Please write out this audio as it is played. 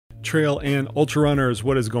Trail and ultra runners,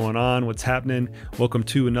 what is going on? What's happening? Welcome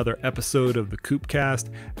to another episode of the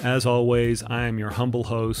Koopcast. As always, I am your humble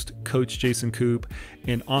host, Coach Jason Koop.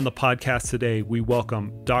 And on the podcast today, we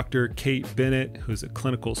welcome Dr. Kate Bennett, who's a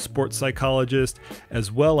clinical sports psychologist,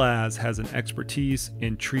 as well as has an expertise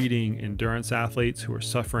in treating endurance athletes who are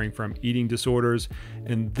suffering from eating disorders.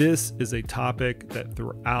 And this is a topic that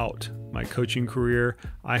throughout my coaching career,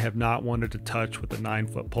 I have not wanted to touch with a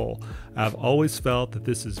 9-foot pole. I've always felt that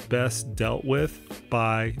this is best dealt with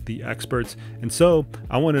by the experts. And so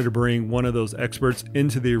I wanted to bring one of those experts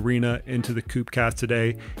into the arena, into the Koopcast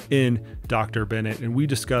today in Dr. Bennett. And we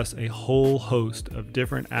discuss a whole host of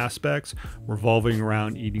different aspects revolving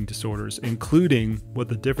around eating disorders, including what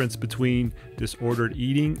the difference between disordered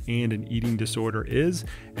eating and an eating disorder is,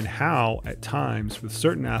 and how at times with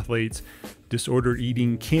certain athletes, disordered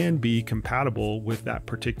eating can be compatible with that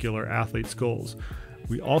particular athlete's goals.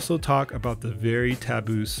 We also talk about the very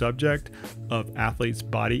taboo subject of athletes'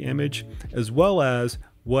 body image, as well as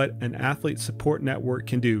what an athlete support network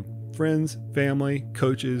can do. Friends, family,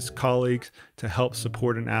 coaches, colleagues to help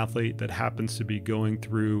support an athlete that happens to be going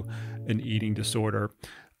through an eating disorder.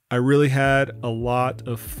 I really had a lot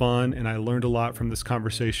of fun and I learned a lot from this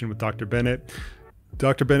conversation with Dr. Bennett.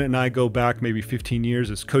 Dr. Bennett and I go back maybe 15 years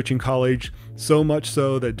as coaching colleagues, so much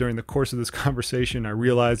so that during the course of this conversation, I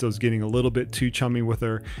realized I was getting a little bit too chummy with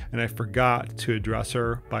her, and I forgot to address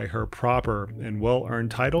her by her proper and well-earned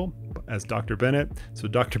title as Dr. Bennett. So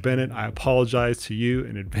Dr. Bennett, I apologize to you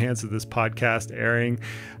in advance of this podcast airing.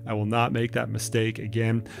 I will not make that mistake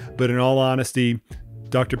again. But in all honesty,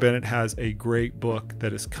 Dr. Bennett has a great book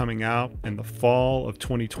that is coming out in the fall of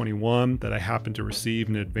 2021 that I happen to receive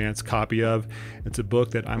an advanced copy of. It's a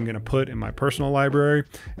book that I'm going to put in my personal library,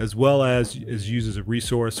 as well as is used as a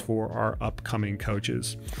resource for our upcoming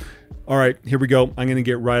coaches. All right, here we go. I'm going to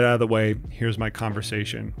get right out of the way. Here's my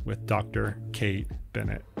conversation with Dr. Kate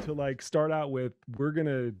Bennett. To start out with, we're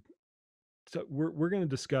going to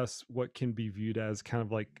discuss what can be viewed as kind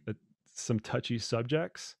of some touchy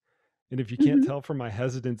subjects. And if you can't tell from my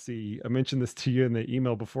hesitancy, I mentioned this to you in the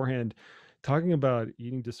email beforehand, talking about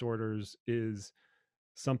eating disorders is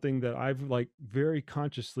something that I've very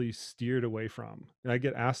consciously steered away from. And I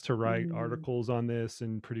get asked to write articles on this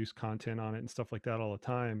and produce content on it and stuff like that all the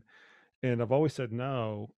time. And I've always said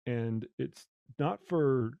no. And it's not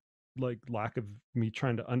for lack of me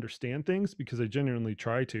trying to understand things, because I genuinely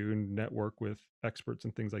try to and network with experts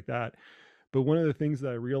and things like that. But one of the things that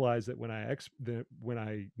I realized that when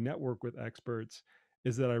I network with experts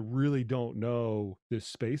is that I really don't know this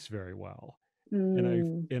space very well.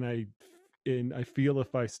 And I feel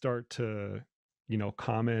if I start to,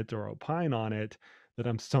 comment or opine on it, that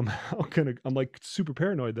I'm somehow I'm super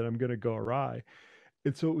paranoid that I'm gonna go awry.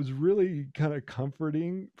 And so it was really kind of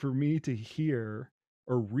comforting for me to hear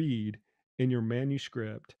or read in your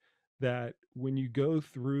manuscript that when you go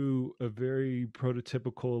through a very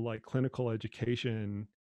prototypical clinical education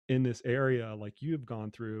in this area like you have gone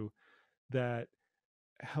through, that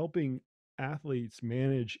helping athletes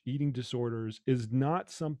manage eating disorders is not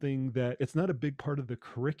something that it's not a big part of the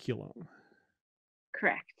curriculum.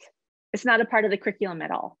 Correct. It's not a part of the curriculum at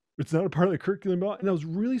all. It's not a part of the curriculum at all. And I was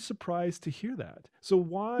really surprised to hear that. So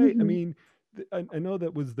why, I mean, I know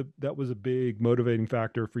that was a big motivating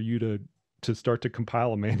factor for you to start to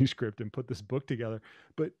compile a manuscript and put this book together.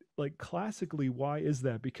 But classically, why is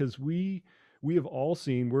that? Because we have all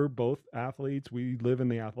seen, we're both athletes, we live in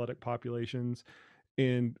the athletic populations,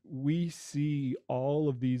 and we see all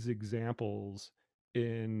of these examples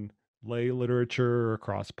in lay literature,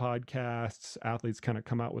 across podcasts, athletes kind of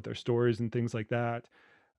come out with their stories and things like that,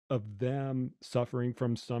 of them suffering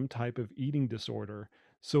from some type of eating disorder.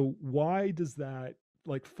 So why does that,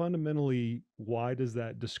 fundamentally, why does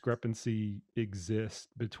that discrepancy exist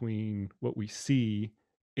between what we see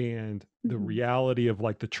and the reality of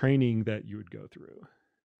the training that you would go through?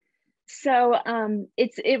 So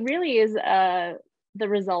it really is the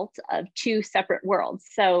result of two separate worlds.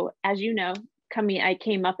 So as you know, I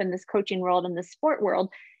came up in this coaching world and this sport world.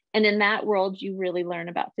 And in that world, you really learn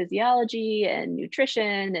about physiology and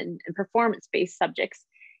nutrition and performance-based subjects.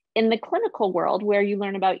 In the clinical world, where you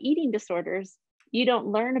learn about eating disorders, you don't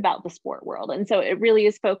learn about the sport world. And so it really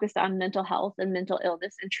is focused on mental health and mental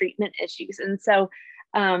illness and treatment issues. And so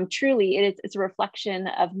truly, it's a reflection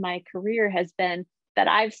of my career has been that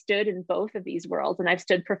I've stood in both of these worlds, and I've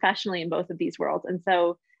stood professionally in both of these worlds. And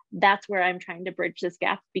so that's where I'm trying to bridge this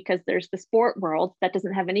gap, because there's the sport world that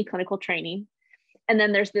doesn't have any clinical training. And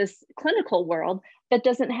then there's this clinical world that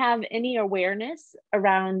doesn't have any awareness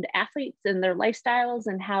around athletes and their lifestyles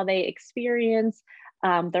and how they experience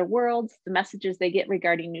their worlds, the messages they get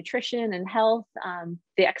regarding nutrition and health,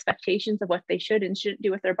 the expectations of what they should and shouldn't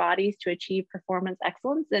do with their bodies to achieve performance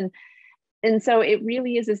excellence. And so it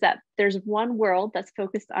really is that there's one world that's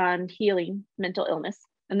focused on healing mental illness.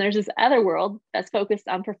 And there's this other world that's focused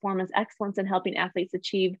on performance excellence and helping athletes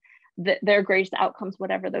achieve their greatest outcomes,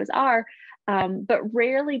 whatever those are. But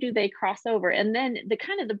rarely do they cross over. And then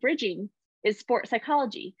the bridging is sport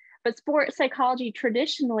psychology. But sport psychology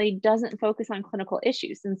traditionally doesn't focus on clinical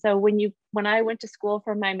issues. And so when I went to school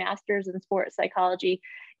for my master's in sport psychology,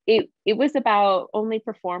 it was about only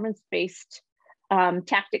performance-based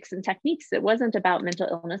tactics and techniques. It wasn't about mental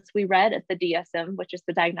illness. We read at the DSM, which is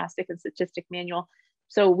the Diagnostic and Statistic Manual.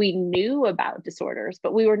 So we knew about disorders,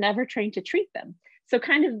 but we were never trained to treat them. So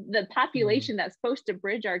kind of the population that's supposed to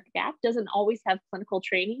bridge our gap doesn't always have clinical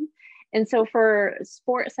training. And so for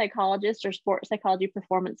sport psychologists or sport psychology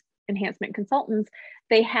performance enhancement consultants,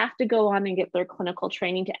 they have to go on and get their clinical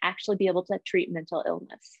training to actually be able to treat mental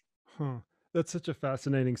illness. Huh. That's such a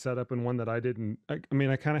fascinating setup, and one that I mean,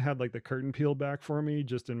 I kind of had like the curtain peeled back for me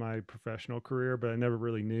just in my professional career, but I never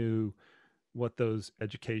really knew what those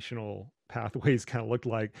educational pathways kind of looked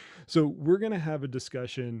like. So we're going to have a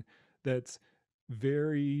discussion that's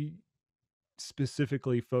very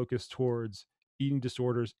specifically focused towards eating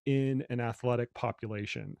disorders in an athletic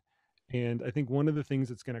population. And I think one of the things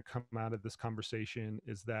that's going to come out of this conversation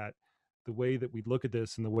is that the way that we look at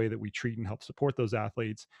this and the way that we treat and help support those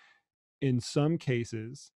athletes, in some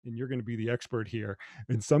cases, and you're going to be the expert here,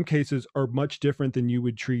 in some cases are much different than you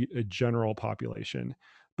would treat a general population.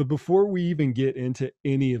 But before we even get into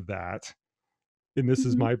any of that, and this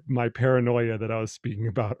is my paranoia that I was speaking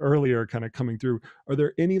about earlier kind of coming through, are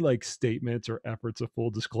there any like statements or efforts of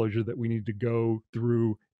full disclosure that we need to go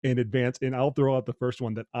through in advance? And I'll throw out the first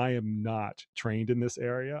one, that I am not trained in this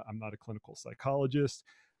area. I'm not a clinical psychologist.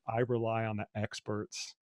 I rely on the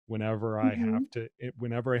experts whenever I have to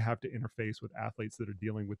interface with athletes that are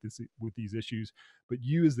dealing with these issues. But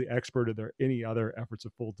you, as the expert, are there any other efforts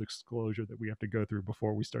of full disclosure that we have to go through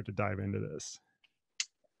before we start to dive into this?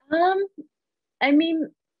 I mean,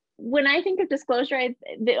 when I think of disclosure,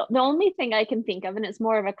 the only thing I can think of, and it's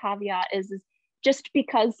more of a caveat, is just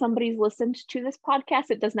because somebody's listened to this podcast,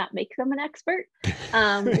 it does not make them an expert,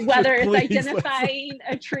 whether it's identifying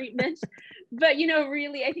a treatment. But,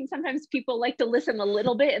 really, I think sometimes people like to listen a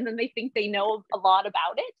little bit and then they think they know a lot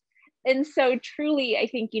about it. And so truly, I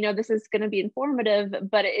think, this is going to be informative,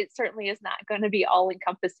 but it certainly is not going to be all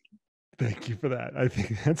encompassing. Thank you for that. I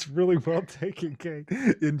think that's really well taken, Kate.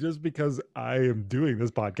 And just because I am doing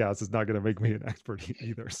this podcast is not going to make me an expert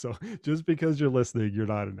either. So just because you're listening, you're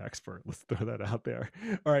not an expert. Let's throw that out there.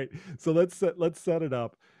 All right. So let's set it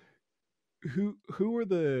up. Who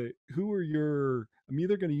are your, I'm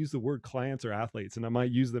either going to use the word clients or athletes, and I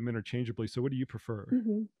might use them interchangeably. So what do you prefer?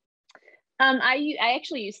 I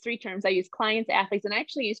actually use three terms. I use clients, athletes, and I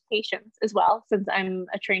actually use patients as well, since I'm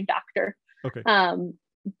a trained doctor. Okay.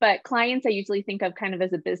 But clients, I usually think of kind of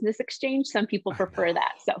as a business exchange. Some people prefer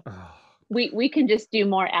that. So we can just do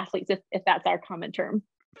more athletes if that's our common term.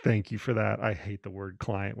 Thank you for that. I hate the word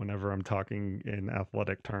client whenever I'm talking in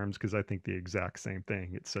athletic terms, because I think the exact same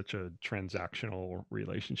thing. It's such a transactional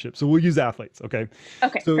relationship. So we'll use athletes. Okay.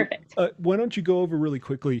 Okay, so, perfect. Why don't you go over really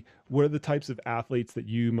quickly, what are the types of athletes that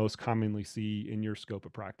you most commonly see in your scope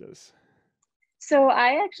of practice? So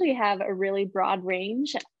I actually have a really broad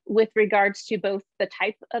range with regards to both the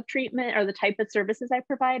type of treatment or the type of services I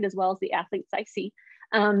provide, as well as the athletes I see.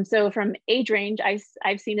 So from age range,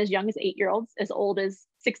 I've seen as young as 8-year-olds, as old as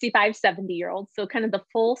 65, 70-year-olds. So kind of the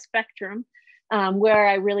full spectrum. Where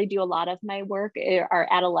I really do a lot of my work are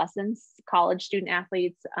adolescents, college student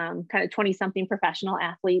athletes, kind of 20-something professional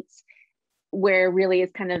athletes, where really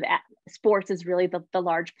is kind of sports is really the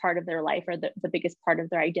large part of their life, or the biggest part of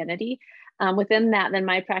their identity. Within that, then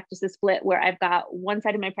my practice is split, where I've got one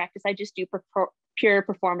side of my practice, I just do pure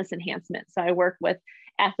performance enhancement. So I work with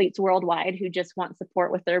athletes worldwide who just want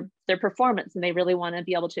support with their performance, and they really want to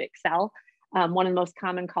be able to excel. One of the most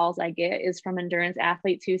common calls I get is from endurance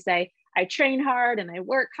athletes who say, I train hard and I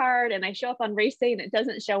work hard and I show up on race day and it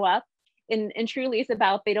doesn't show up. And truly it's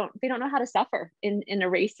about, they don't know how to suffer in a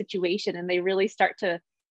race situation. And they really start to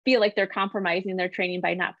feel like they're compromising their training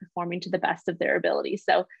by not performing to the best of their ability.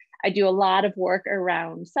 So I do a lot of work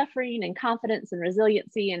around suffering and confidence and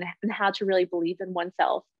resiliency, and how to really believe in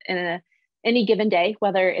oneself in any given day,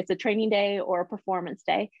 whether it's a training day or a performance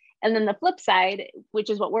day. And then the flip side, which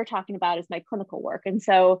is what we're talking about, is my clinical work. And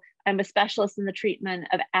so I'm a specialist in the treatment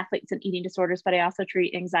of athletes and eating disorders, but I also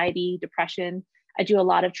treat anxiety, depression. I do a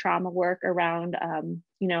lot of trauma work around,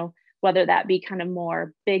 whether that be kind of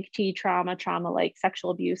more big T trauma like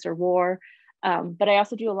sexual abuse or war, But I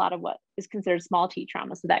also do a lot of what is considered small T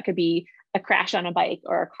trauma. So that could be a crash on a bike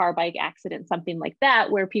or a car bike accident, something like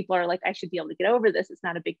that, where people are like, I should be able to get over this. It's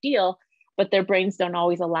not a big deal, but their brains don't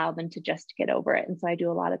always allow them to just get over it. And so I do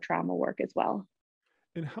a lot of trauma work as well.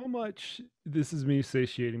 And how much, this is me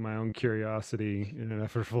satiating my own curiosity in an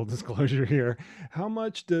effort full disclosure here. How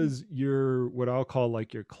much does your, what I'll call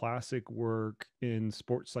like your classic work in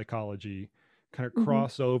sports psychology kind of Mm-hmm.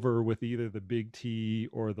 cross over with either the big T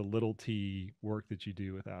or the little T work that you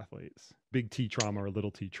do with athletes? Big T trauma or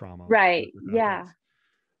little T trauma work Right. with Yeah.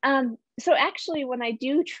 athletes? So actually, when I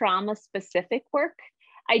do trauma specific work,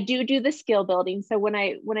 I do the skill building. So when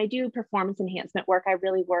I do performance enhancement work, I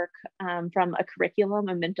really work from a curriculum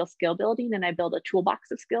of mental skill building, and I build a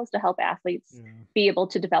toolbox of skills to help athletes Yeah. be able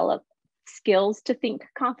to develop skills to think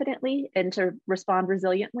confidently and to respond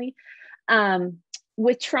resiliently. Um,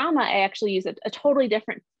 with trauma, I actually use a totally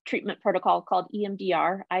different treatment protocol called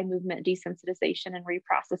EMDR, eye movement desensitization and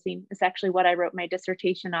reprocessing. It's actually what I wrote my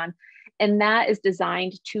dissertation on. And that is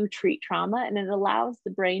designed to treat trauma, and it allows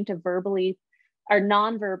the brain to verbally or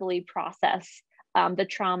non-verbally process the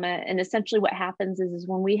trauma. And essentially what happens is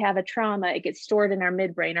when we have a trauma, it gets stored in our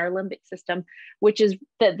midbrain, our limbic system, which is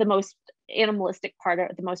the most animalistic part, or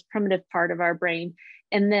the most primitive part of our brain.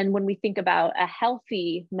 And then when we think about a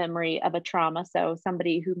healthy memory of a trauma, so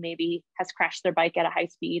somebody who maybe has crashed their bike at a high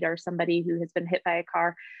speed, or somebody who has been hit by a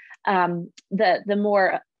car, the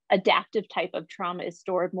more adaptive type of trauma is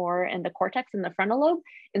stored more in the cortex in the frontal lobe.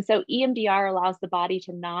 And so EMDR allows the body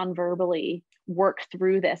to non-verbally work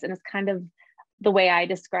through this. And it's kind of, the way I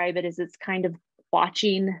describe it is, it's kind of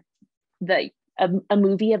watching a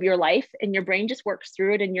movie of your life, and your brain just works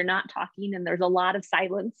through it, and you're not talking, and there's a lot of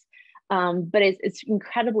silence. But it's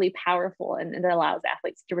incredibly powerful, and it allows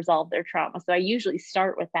athletes to resolve their trauma. So I usually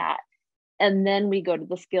start with that. And then we go to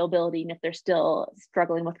the skill building if they're still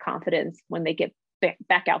struggling with confidence when they get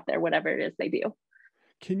back out there, whatever it is they do.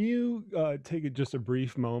 Can you take just a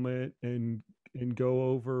brief moment and go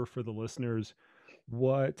over for the listeners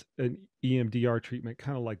what an EMDR treatment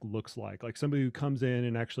kind of like looks like somebody who comes in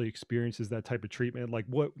and actually experiences that type of treatment,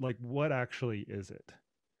 what actually is it?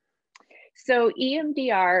 So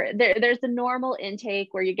EMDR, there's the normal intake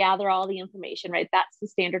where you gather all the information, right? That's the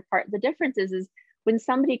standard part. The difference is when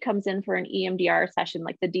somebody comes in for an EMDR session,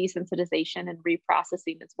 like the desensitization and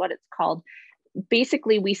reprocessing is what it's called.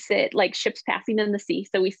 Basically, we sit like ships passing in the sea.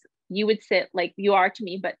 So you would sit like you are to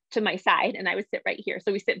me, but to my side, and I would sit right here.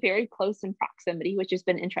 So we sit very close in proximity, which has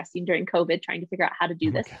been interesting during COVID, trying to figure out how to Oh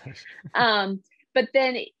do my this. gosh. But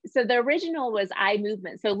then, so the original was eye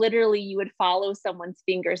movement. So literally you would follow someone's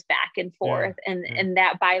fingers back and Yeah. forth, and, Yeah. and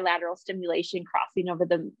that bilateral stimulation crossing over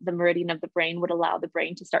the meridian of the brain would allow the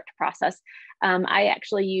brain to start to process. I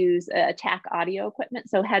actually use a TAC audio equipment.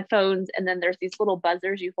 So headphones, and then there's these little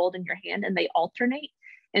buzzers you hold in your hand, and they alternate.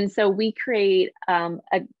 And so we create,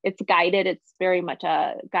 it's guided, it's very much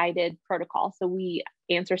a guided protocol. So we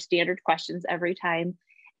answer standard questions every time.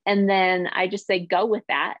 And then I just say, go with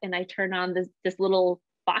that. And I turn on this little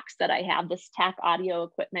box that I have, this TAC audio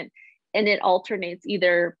equipment, and it alternates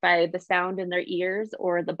either by the sound in their ears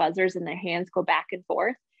or the buzzers in their hands go back and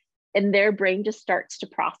forth. And their brain just starts to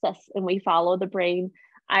process, and we follow the brain.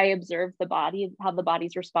 I observe the body, how the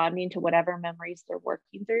body's responding to whatever memories they're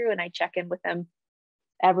working through. And I check in with them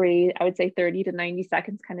every, I would say 30 to 90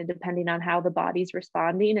 seconds, kind of depending on how the body's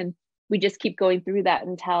responding. And we just keep going through that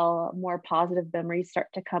until more positive memories start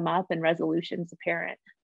to come up and resolutions apparent.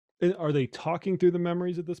 Are they talking through the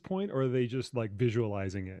memories at this point, or are they just like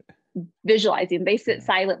visualizing it? Visualizing, they sit Yeah.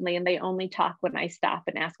 silently, and they only talk when I stop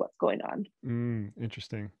and ask what's going on.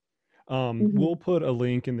 Interesting. Mm-hmm. We'll put a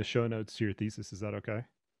link in the show notes to your thesis. Is that okay?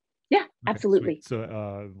 Yeah, Okay, sweet. absolutely.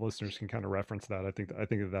 So listeners can kind of reference that. I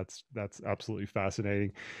think that's absolutely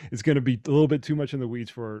fascinating. It's going to be a little bit too much in the weeds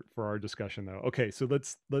for our discussion, though. Okay, so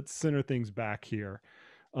let's center things back here.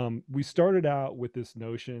 We started out with this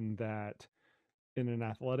notion that in an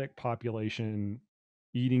athletic population,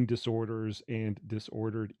 eating disorders and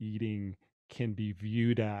disordered eating can be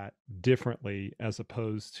viewed at differently as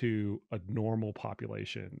opposed to a normal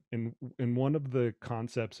population. And one of the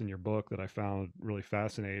concepts in your book that I found really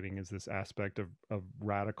fascinating is this aspect of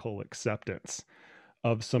radical acceptance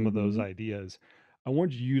of some of those Mm-hmm. ideas. I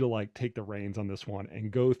want you to like take the reins on this one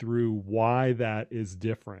and go through why that is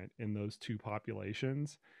different in those two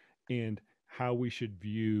populations, and how we should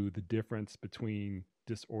view the difference between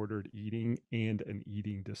disordered eating and an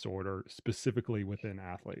eating disorder, specifically within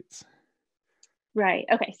athletes. Right.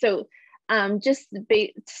 Okay. So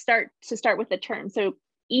start with the term. So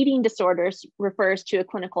eating disorders refers to a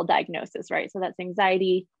clinical diagnosis, right? So that's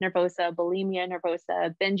anxiety nervosa, bulimia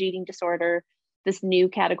nervosa, binge eating disorder, this new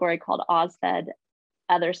category called OSFED,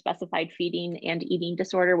 other specified feeding and eating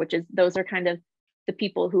disorder, which is those are kind of the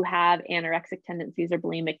people who have anorexic tendencies or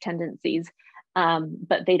bulimic tendencies,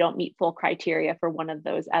 but they don't meet full criteria for one of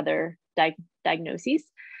those other diagnoses.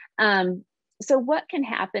 So what can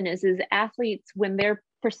happen is athletes, when they're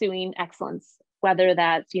pursuing excellence, whether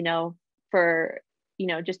that's, for,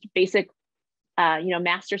 just basic,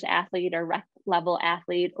 master's athlete or rec level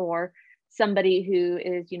athlete, or somebody who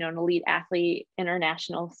is, an elite athlete,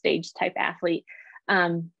 international stage type athlete,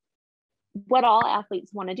 what all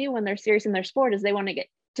athletes want to do when they're serious in their sport is they want to get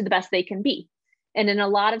to the best they can be. And in a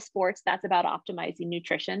lot of sports, that's about optimizing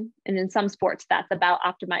nutrition. And in some sports, that's about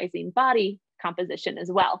optimizing body composition as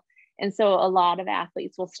well. And so a lot of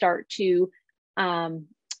athletes will start to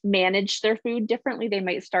manage their food differently. They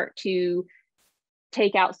might start to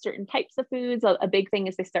take out certain types of foods. A big thing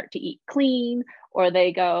is they start to eat clean, or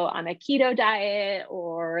they go on a keto diet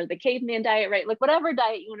or the caveman diet, right? Like whatever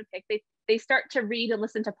diet you want to pick, they start to read and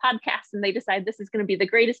listen to podcasts, and they decide this is going to be the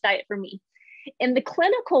greatest diet for me. In the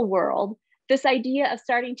clinical world, this idea of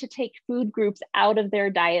starting to take food groups out of their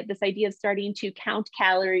diet, this idea of starting to count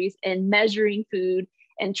calories and measuring food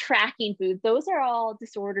and tracking food, those are all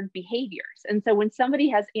disordered behaviors. And so when somebody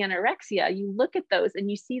has anorexia, you look at those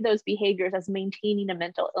and you see those behaviors as maintaining a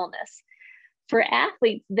mental illness. For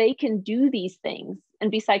athletes, they can do these things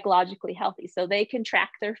and be psychologically healthy. So they can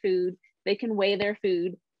track their food, they can weigh their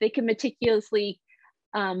food, they can meticulously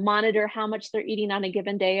monitor how much they're eating on a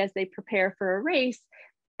given day as they prepare for a race.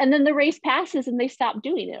 And then the race passes and they stop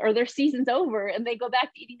doing it, or their season's over and they go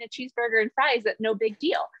back to eating a cheeseburger and fries at no big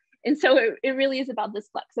deal. And so it really is about this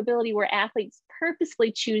flexibility where athletes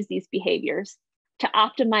purposely choose these behaviors to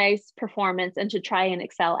optimize performance and to try and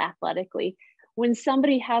excel athletically. When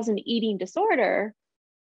somebody has an eating disorder,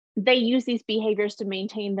 they use these behaviors to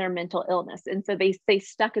maintain their mental illness. And so they stay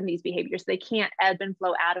stuck in these behaviors. They can't ebb and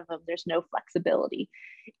flow out of them. There's no flexibility.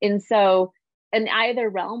 And so in either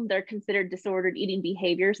realm, they're considered disordered eating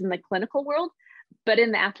behaviors in the clinical world. But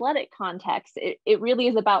in the athletic context, it really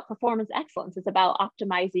is about performance excellence. It's about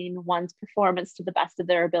optimizing one's performance to the best of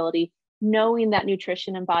their ability, knowing that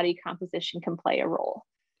nutrition and body composition can play a role.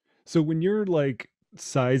 So when you're like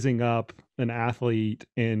sizing up an athlete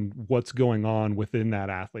and what's going on within that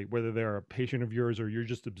athlete, whether they're a patient of yours or you're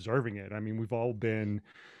just observing it, I mean, we've all been,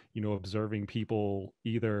 observing people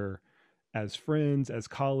either as friends, as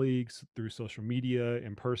colleagues, through social media,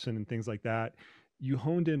 in person, and things like that. You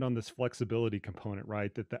honed in on this flexibility component,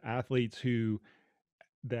 right? That the athletes who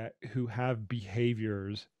have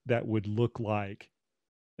behaviors that would look like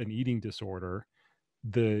an eating disorder,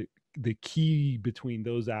 the key between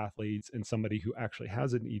those athletes and somebody who actually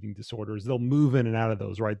has an eating disorder is they'll move in and out of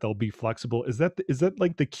those, right? They'll be flexible. Is that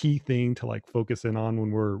like the key thing to like focus in on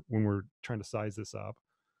when we're trying to size this up?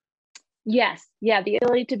 Yes. Yeah. The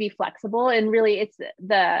ability to be flexible, and really it's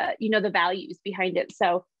the values behind it.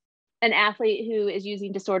 So an athlete who is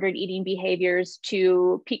using disordered eating behaviors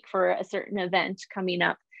to peak for a certain event coming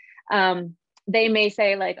up, they may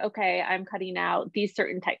say like, okay, I'm cutting out these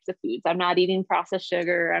certain types of foods. I'm not eating processed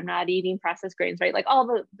sugar. I'm not eating processed grains, right? Like all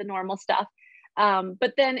the normal stuff.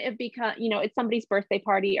 But then it becomes, it's somebody's birthday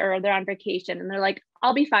party or they're on vacation and they're like,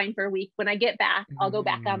 I'll be fine for a week. When I get back, I'll go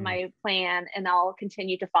back on my plan and I'll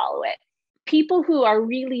continue to follow it. People who are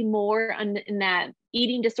really more in that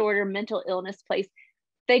eating disorder, mental illness place,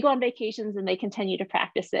 they go on vacations and they continue to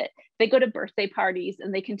practice it. They go to birthday parties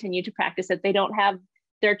and they continue to practice it. They don't have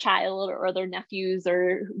their child or their nephews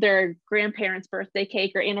or their grandparents' birthday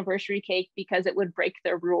cake or anniversary cake because it would break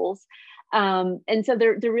their rules. And so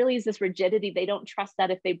there really is this rigidity. They don't trust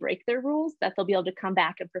that if they break their rules, that they'll be able to come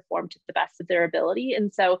back and perform to the best of their ability.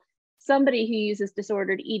 And so somebody who uses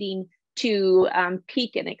disordered eating to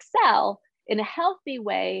peak and excel in a healthy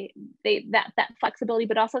way, that flexibility,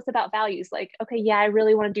 but also it's about values. Like, okay, yeah, I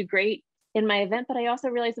really want to do great in my event, but I also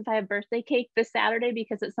realize if I have birthday cake this Saturday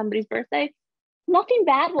because it's somebody's birthday, nothing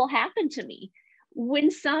bad will happen to me.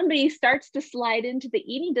 When somebody starts to slide into the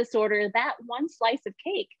eating disorder, that one slice of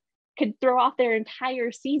cake could throw off their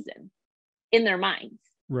entire season in their minds.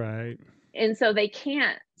 Right. And so they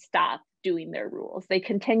can't stop doing their rules. They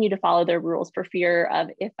continue to follow their rules for fear of,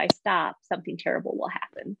 if I stop, something terrible will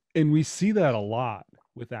happen. And we see that a lot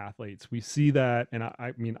with athletes. We see that, and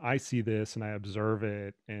I mean, I see this and I observe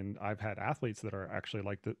it, and I've had athletes that are actually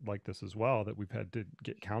like this as well, that we've had to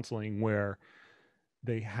get counseling where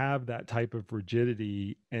they have that type of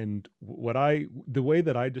rigidity. And the way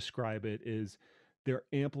that I describe it is they're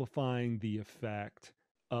amplifying the effect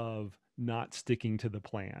of not sticking to the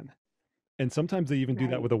plan. And sometimes they even do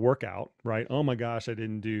that Right. with a workout, right? Oh my gosh, I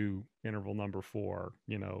didn't do interval number 4,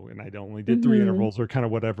 and I only did 3 Hmm. intervals or kind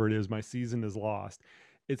of whatever it is. My season is lost.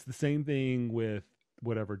 It's the same thing with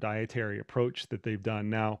whatever dietary approach that they've done.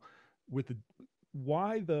 Now, with the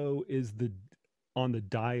why though is the on the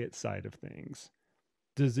diet side of things,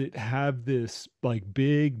 does it have this like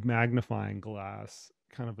big magnifying glass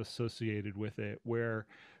kind of associated with it where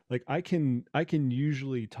like I can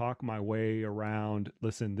usually talk my way around,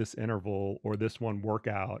 listen, this interval or this one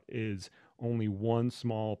workout is only one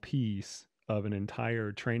small piece of an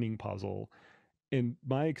entire training puzzle. And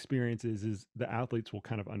my experience is the athletes will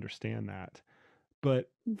kind of understand that, but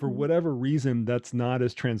for Hmm. whatever reason that's not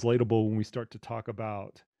as translatable when we start to talk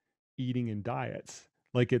about eating and diets.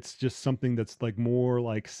 Like it's just something that's like more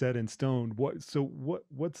like set in stone. What's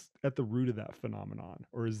at the root of that phenomenon?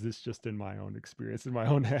 Or is this just in my own experience, in my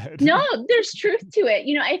own No, head? there's truth to it.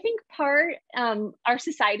 I think part our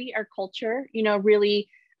society, our culture, really,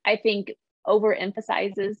 I think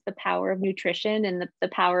overemphasizes the power of nutrition and the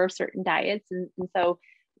power of certain diets. And so,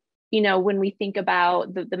 when we think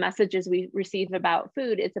about the messages we receive about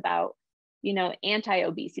food, it's about,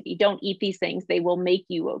 anti-obesity. Don't eat these things. They will make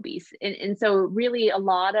you obese. And so really a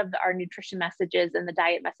lot of our nutrition messages and the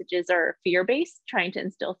diet messages are fear-based, trying to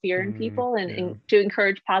instill fear in Mm, people yeah. and to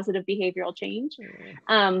encourage positive behavioral change.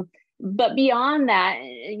 Yeah. But beyond that,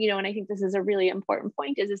 and I think this is a really important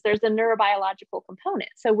point, is there's a neurobiological component.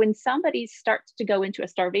 So when somebody starts to go into a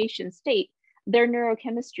starvation state, their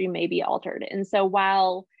neurochemistry may be altered. And so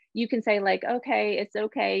while you can say like, okay, it's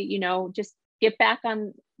okay, just get back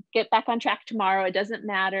on track tomorrow. It doesn't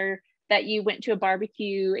matter that you went to a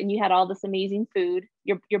barbecue and you had all this amazing food.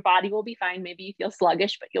 Your body will be fine. Maybe you feel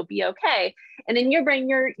sluggish, but you'll be okay. And in your brain,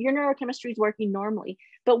 your neurochemistry is working normally.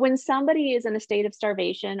 But when somebody is in a state of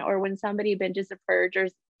starvation, or when somebody binges a purge, or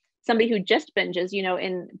somebody who just binges,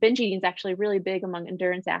 and binge eating is actually really big among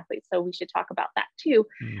endurance athletes. So we should talk about that too.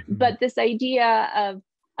 Hmm. But this idea of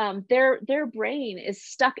their brain is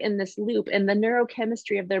stuck in this loop, and the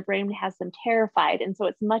neurochemistry of their brain has them terrified. And so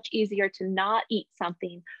it's much easier to not eat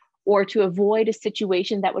something or to avoid a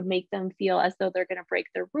situation that would make them feel as though they're going to break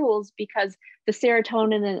their rules, because the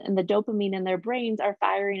serotonin and the dopamine in their brains are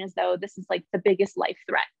firing as though this is like the biggest life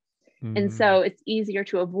threat. And Hmm. so it's easier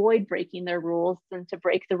to avoid breaking their rules than to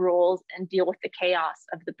break the rules and deal with the chaos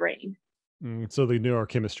of the brain. So the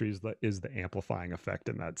neurochemistry is the amplifying effect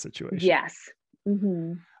in that situation. Yes.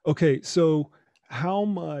 Hmm. Okay, so how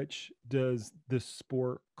much does the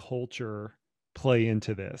sport culture play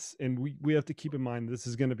into this? And we have to keep in mind this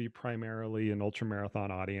is going to be primarily an ultramarathon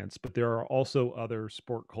audience, but there are also other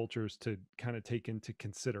sport cultures to kind of take into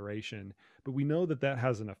consideration. But we know that that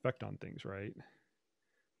has an effect on things, right?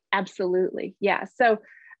 Absolutely. Yeah. So,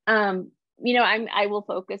 I will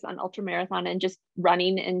focus on ultra marathon and just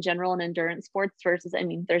running in general and endurance sports versus, I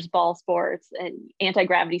mean, there's ball sports and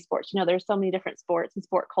anti-gravity sports. There's so many different sports and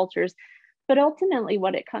sport cultures. But ultimately,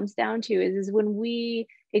 what it comes down to is when we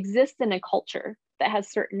exist in a culture that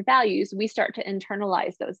has certain values, we start to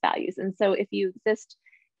internalize those values. And so if you exist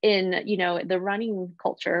in, the running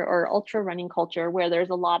culture or ultra running culture, where there's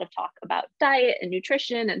a lot of talk about diet and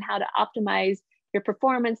nutrition and how to optimize your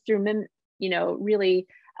performance through really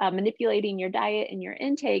manipulating your diet and your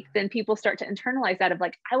intake, then people start to internalize that of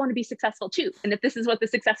like, I want to be successful too. And if this is what the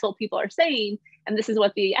successful people are saying, and this is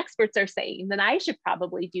what the experts are saying, then I should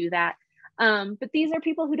probably do that. But these are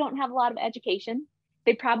people who don't have a lot of education.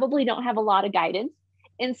 They probably don't have a lot of guidance.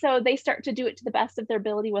 And so they start to do it to the best of their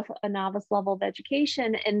ability with a novice level of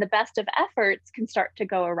education, and the best of efforts can start to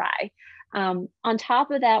go awry. On top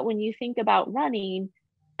of that, when you think about running,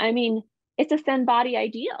 I mean, it's a thin body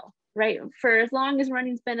ideal, right? For as long as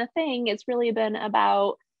running's been a thing, it's really been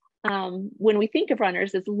about when we think of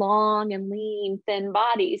runners, it's long and lean, thin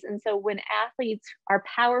bodies. And so when athletes are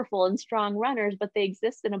powerful and strong runners, but they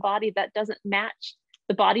exist in a body that doesn't match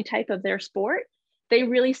the body type of their sport, they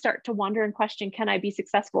really start to wonder and question, can I be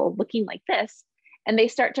successful looking like this? And they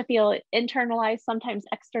start to feel internalized, sometimes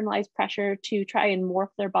externalized pressure to try and morph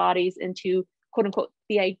their bodies into quote unquote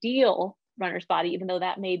the ideal runner's body, even though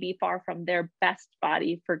that may be far from their best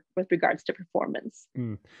body for with regards to performance.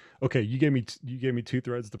 Mm. Okay, you gave me two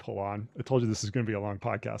threads to pull on. I told you this is going to be a long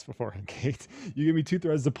podcast beforehand, Kate. You gave me two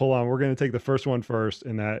threads to pull on. We're going to take the first one first,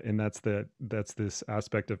 and that's this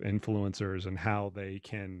aspect of influencers and how they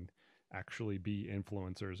can actually be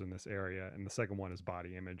influencers in this area. And the second one is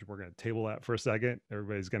body image. We're going to table that for a second.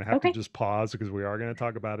 Everybody's going to have to Okay. just pause because we are going to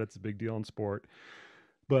talk about it. It's a big deal in sport.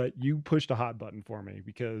 But you pushed a hot button for me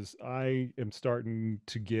because I am starting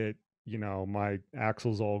to get, my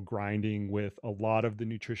axles all grinding with a lot of the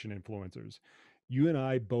nutrition influencers. you and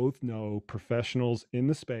I both know professionals in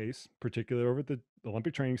the space, particularly over at the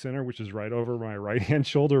Olympic Training Center, which is right over my right hand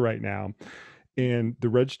shoulder right now. And the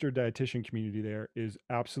registered dietitian community there is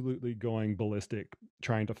absolutely going ballistic,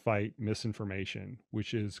 trying to fight misinformation,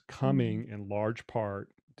 which is coming in large part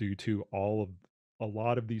due to a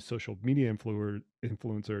lot of these social media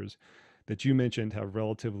influencers that you mentioned have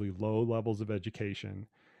relatively low levels of education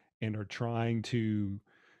and are trying to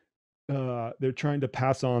they're trying to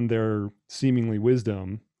pass on their seemingly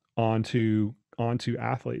wisdom onto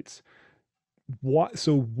athletes.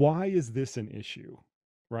 Why is this an issue?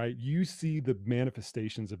 Right? You see the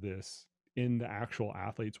manifestations of this in the actual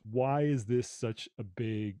athletes. Why is this such a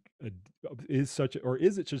big or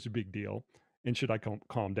is it such a big deal? And should I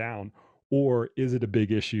calm down? Or is it a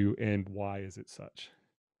big issue, and why is it such?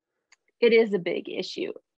 It is a big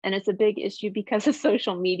issue. And it's a big issue because of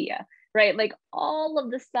social media, right? Like all of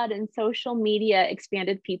the sudden, social media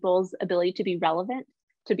expanded people's ability to be relevant,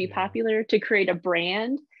 to be Yeah. popular, to create a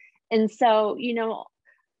brand. And so,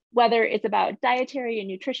 whether it's about dietary and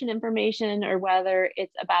nutrition information or whether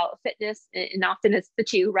it's about fitness, and often it's the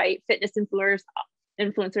two, right? Fitness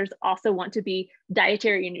influencers also want to be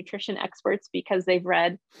dietary and nutrition experts because they've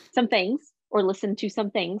read some things or listened to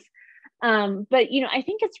some things. But I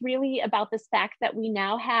think it's really about this fact that we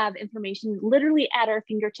now have information literally at our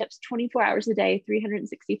fingertips 24 hours a day,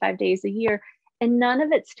 365 days a year, and none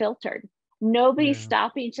of it's filtered. Nobody's Yeah.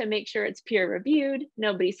 stopping to make sure it's peer reviewed.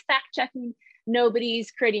 Nobody's fact checking.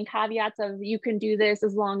 Nobody's creating caveats of you can do this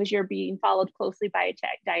as long as you're being followed closely by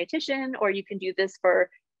a dietitian, or you can do this for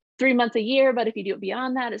 3 months a year, but if you do it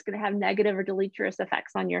beyond that, it's going to have negative or deleterious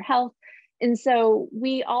effects on your health. And so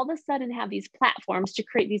we all of a sudden have these platforms to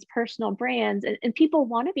create these personal brands, and people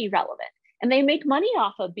want to be relevant and they make money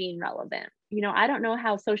off of being relevant. I don't know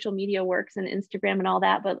how social media works and Instagram and all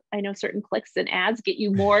that, but I know certain clicks and ads get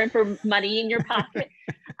you more for money in your pocket.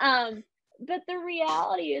 But the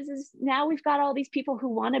reality is now we've got all these people who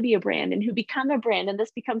want to be a brand and who become a brand, and this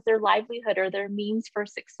becomes their livelihood or their means for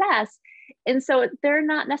success. And so they're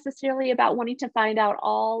not necessarily about wanting to find out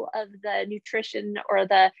all of the nutrition or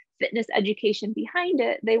the fitness education behind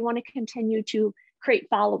it. They want to continue to create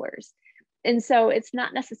followers. And so it's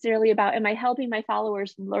not necessarily about, am I helping my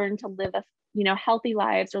followers learn to live healthy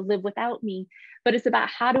lives or live without me? But it's about,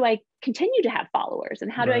 how do I continue to have followers,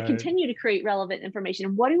 and how do I Right. continue to create relevant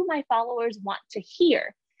information? What do my followers want to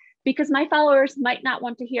hear? Because my followers might not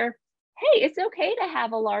want to hear, hey, it's okay to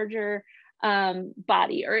have a larger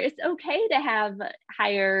body, or it's okay to have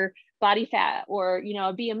higher body fat, or a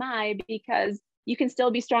BMI, because you can still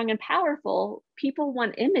be strong and powerful. People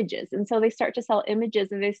want images, and so they start to sell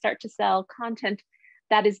images and they start to sell content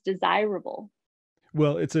that is desirable.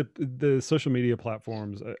 Well, the social media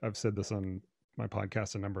platforms. I've said this on my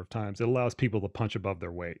podcast a number of times. It allows people to punch above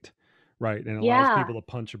their weight, right? And it allows Yeah. people to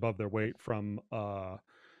punch above their weight from a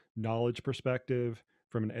knowledge perspective,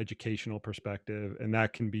 from an educational perspective, and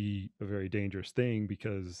that can be a very dangerous thing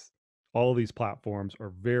because all of these platforms are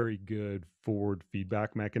very good forward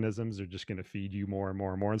feedback mechanisms. They're just going to feed you more and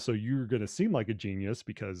more and more, and so you're going to seem like a genius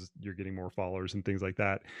because you're getting more followers and things like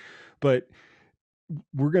that. But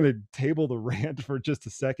we're going to table the rant for just a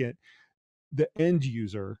second. The end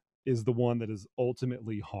user is the one that is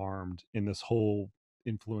ultimately harmed in this whole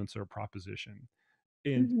influencer proposition.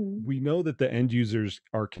 And Mm-hmm. we know that the end users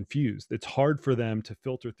are confused. It's hard for them to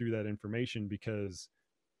filter through that information because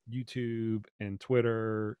YouTube and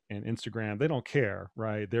Twitter and Instagram, they don't care,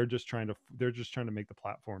 right? They're just trying to make the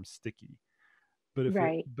platform sticky.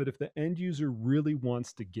 Right. But if the end user really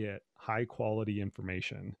wants to get high quality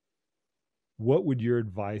information, what would your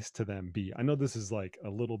advice to them be? I know this is like a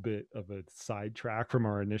little bit of a sidetrack from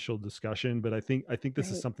our initial discussion, but I think this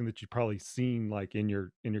is Right. something that you've probably seen like in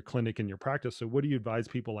your clinic, in your practice. So what do you advise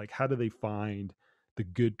people, like how do they find the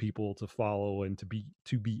good people to follow and to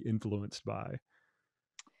be influenced by?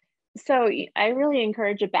 So I really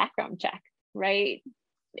encourage a background check, right?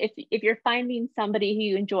 If you're finding somebody who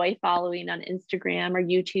you enjoy following on Instagram or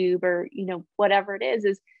YouTube or whatever it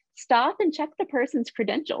is stop and check the person's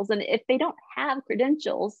credentials. And if they don't have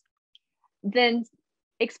credentials, then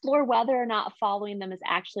explore whether or not following them is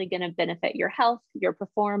actually going to benefit your health, your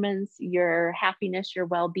performance, your happiness, your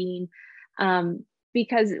well-being.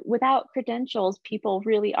 Because without credentials, people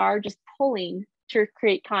really are just pulling to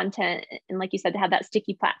create content. And like you said, to have that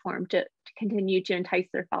sticky platform to continue to entice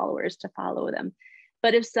their followers to follow them.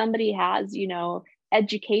 But if somebody has,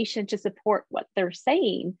 education to support what they're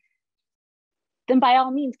saying, then by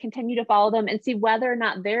all means continue to follow them and see whether or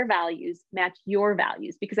not their values match your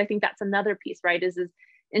values. Because I think that's another piece, right? Is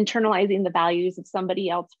internalizing the values of somebody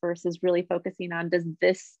else versus really focusing on, does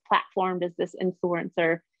this platform, does this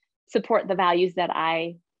influencer support the values that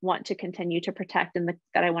I want to continue to protect and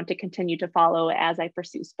that I want to continue to follow as I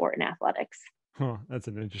pursue sport and athletics. Huh, that's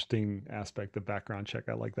an interesting aspect of background check.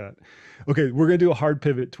 I like that. Okay, we're going to do a hard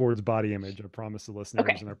pivot towards body image. I promised the listeners,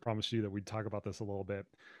 Okay. and I promised you that we'd talk about this a little bit.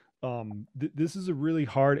 This is a really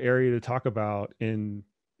hard area to talk about in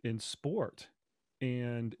sport,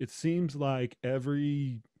 and it seems like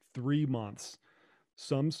every 3 months,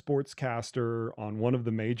 some sportscaster on one of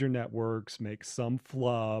the major networks makes some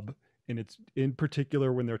flub, and it's in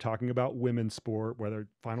particular when they're talking about women's sport, whether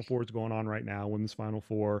Final Four is going on right now, women's Final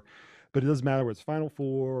Four, but it doesn't matter whether it's Final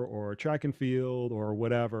Four or track and field or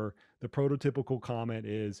whatever. The prototypical comment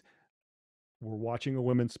is, we're watching a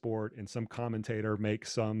women's sport and some commentator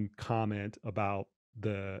makes some comment about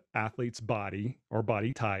the athlete's body or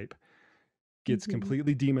body type, gets Mm-hmm.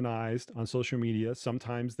 completely demonized on social media.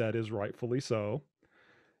 Sometimes that is rightfully so.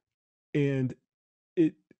 And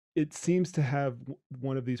it it seems to have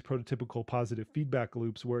one of these prototypical positive feedback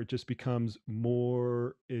loops where it just becomes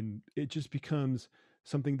more in it just becomes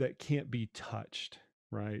something that can't be touched,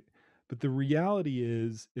 right? But the reality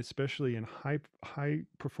is, especially in high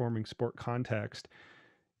performing sport context,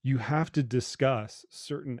 you have to discuss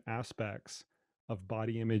certain aspects of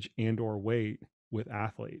body image and or weight with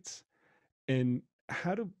athletes. And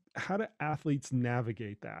how do athletes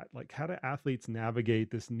navigate that? Like, how do athletes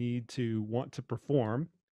navigate this need to want to perform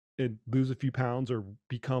and lose a few pounds or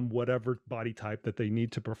become whatever body type that they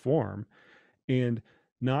need to perform, and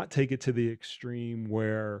not take it to the extreme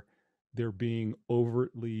where they're being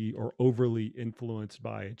overly influenced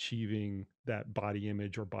by achieving that body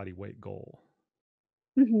image or body weight goal?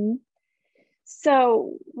 Mm-hmm.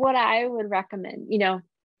 So what I would recommend,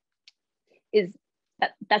 is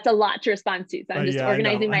that's a lot to respond to. So I'm just Yeah, I know,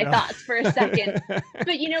 organizing I my know. thoughts for a second. But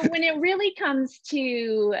when it really comes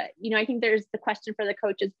to, I think there's the question for the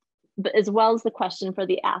coaches, but as well as the question for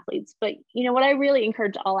the athletes. But what I really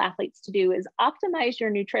encourage all athletes to do is optimize your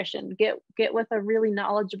nutrition. Get with a really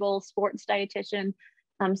knowledgeable sports dietitian,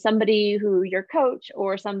 somebody who your coach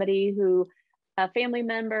or somebody who a family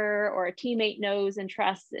member or a teammate knows and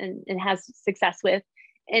trusts and has success with,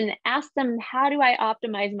 and ask them, how do I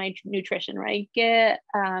optimize my nutrition, right? Get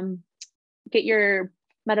your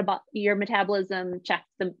metabolism checked,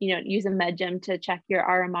 use a med gym to check your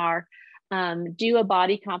RMR, do a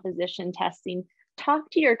body composition testing, talk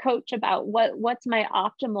to your coach about what's my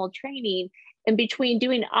optimal training. And between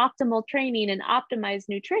doing optimal training and optimized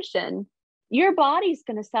nutrition, your body's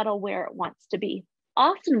going to settle where it wants to be.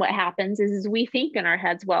 Often what happens is we think in our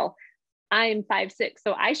heads, well, I'm 5'6",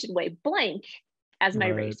 so I should weigh blank as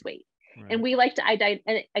my Right, race weight. And right. we like to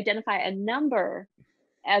identify a number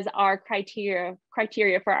as our criteria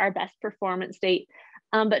for our best performance state.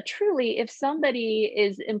 But truly, if somebody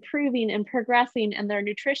is improving and progressing and their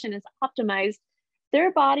nutrition is optimized,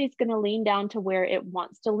 their body's going to lean down to where it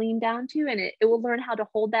wants to lean down to, and it will learn how to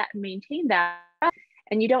hold that and maintain that.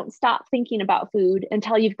 And you don't stop thinking about food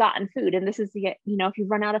until you've gotten food. And this is if you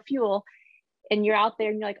run out of fuel, and you're out there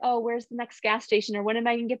and you're like, oh, where's the next gas station? Or when am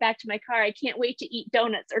I going to get back to my car? I can't wait to eat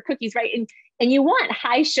donuts or cookies, right? And you want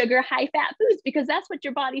high sugar, high fat foods because that's what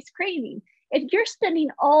your body's craving. If you're spending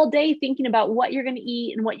all day thinking about what you're going to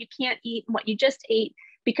eat and what you can't eat and what you just ate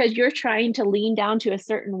because you're trying to lean down to a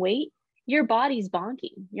certain weight, your body's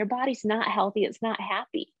bonking. Your body's not healthy. It's not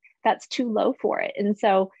happy. That's too low for it. And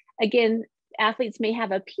so again, athletes may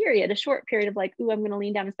have a short period of like, ooh, I'm going to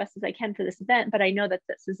lean down as best as I can for this event, but I know that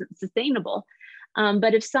this isn't sustainable.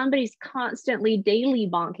 But if somebody's constantly daily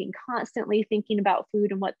bonking, constantly thinking about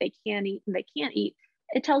food and what they can eat and they can't eat,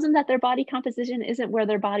 it tells them that their body composition isn't where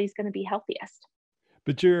their body's going to be healthiest.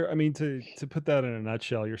 But to put that in a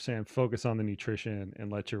nutshell, you're saying focus on the nutrition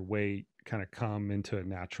and let your weight kind of come into a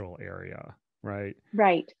natural area, right?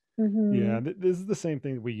 Right. Mm-hmm. Yeah, this is the same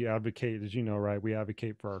thing that we advocate, as you know, right? We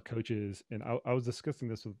advocate for our coaches. And I was discussing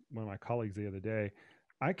this with one of my colleagues the other day.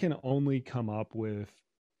 I can only come up with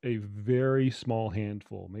a very small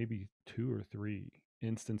handful, maybe two or three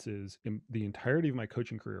instances in the entirety of my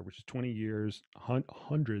coaching career, which is 20 years,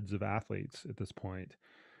 hundreds of athletes at this point,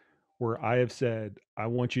 where I have said, I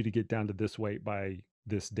want you to get down to this weight by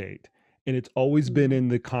this date. And it's always been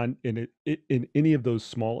Mm-hmm. in the in any of those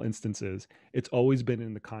small instances, it's always been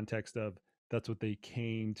in the context of that's what they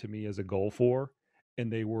came to me as a goal for.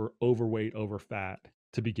 And they were overweight, over fat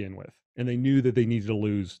to begin with. And they knew that they needed to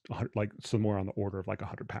lose like somewhere on the order of like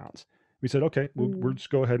 100 pounds. We said, okay, we'll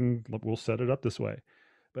just go ahead and we'll set it up this way.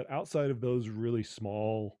 But outside of those really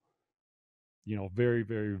small, very,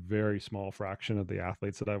 very, very small fraction of the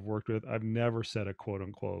athletes that I've worked with, I've never set a quote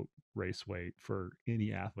unquote race weight for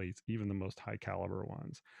any athletes, even the most high caliber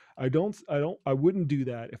ones. I wouldn't do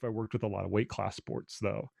that if I worked with a lot of weight class sports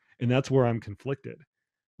though. And that's where I'm conflicted,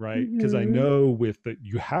 right? Because I Mm-hmm. know with that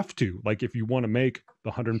you have to, like, if you want to make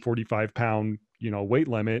the 145-pound, weight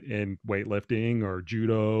limit in weightlifting or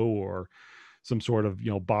judo or some sort of,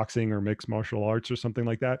 boxing or mixed martial arts or something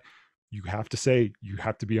like that, you have to say you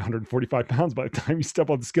have to be 145 pounds by the time you step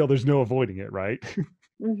on the scale. There's no avoiding it, right?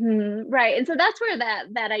 Mm-hmm. Right. And so that's where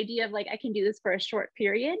that idea of like I can do this for a short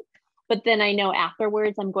period, but then I know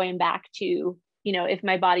afterwards I'm going back to, if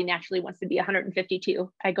my body naturally wants to be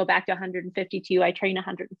 152, I go back to 152, I train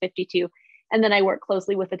 152, and then I work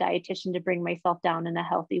closely with a dietitian to bring myself down in a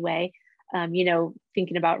healthy way.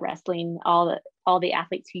 Thinking about wrestling, all the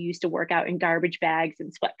athletes who used to work out in garbage bags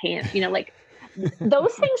and sweatpants, like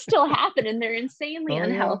those things still happen and they're insanely Oh yeah.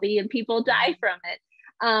 unhealthy and people die from it.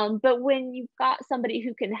 But when you've got somebody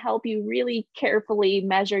who can help you really carefully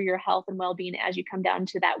measure your health and well-being as you come down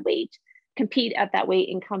to that weight, compete at that weight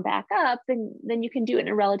and come back up, then you can do it in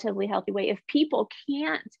a relatively healthy way. If people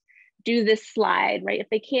can't do this slide, right? If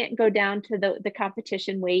they can't go down to the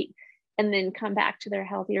competition weight and then come back to their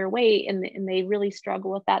healthier weight and they really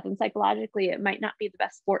struggle with that, then psychologically it might not be the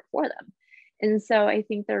best sport for them. And so I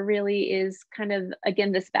think there really is kind of,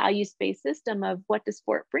 again, this values-based system of what does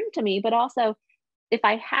sport bring to me, but also if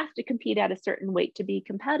I have to compete at a certain weight to be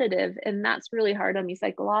competitive, and that's really hard on me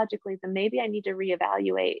psychologically, then maybe I need to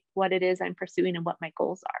reevaluate what it is I'm pursuing and what my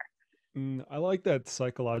goals are. I like that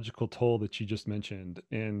psychological toll that you just mentioned.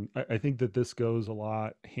 And I think that this goes a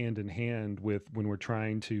lot hand in hand with when we're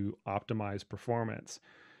trying to optimize performance.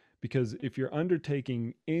 Because if you're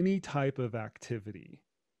undertaking any type of activity,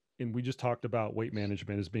 and we just talked about weight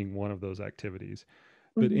management as being one of those activities,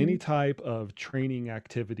 but any Mm-hmm. type of training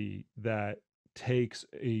activity that takes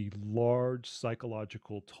a large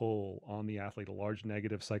psychological toll on the athlete, a large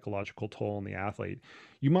negative psychological toll on the athlete,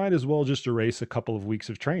 you might as well just erase a couple of weeks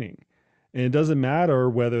of training. And it doesn't matter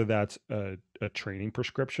whether that's a training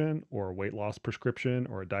prescription or a weight loss prescription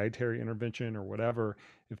or a dietary intervention or whatever.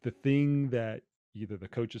 If the thing that either the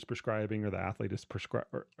coach is prescribing or the athlete is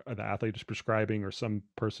prescribing or some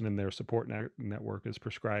person in their support network is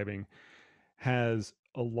prescribing has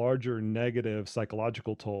a larger negative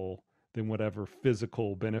psychological toll than whatever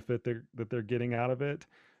physical benefit that they're getting out of it,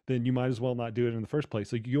 then you might as well not do it in the first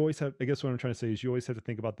place. Like you always have, I guess what I'm trying to say is you always have to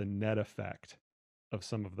think about the net effect of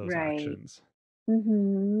some of those Right. actions.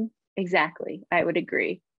 Mm-hmm. Exactly. I would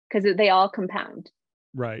agree because they all compound.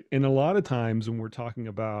 Right. And a lot of times when we're talking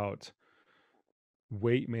about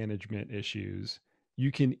weight management issues,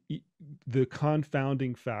 you can, the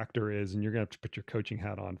confounding factor is, and you're going to have to put your coaching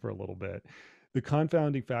hat on for a little bit. The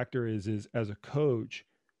confounding factor is as a coach,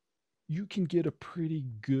 you can get a pretty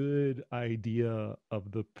good idea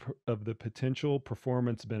of the potential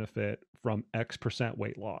performance benefit from X%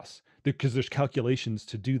 weight loss because there's calculations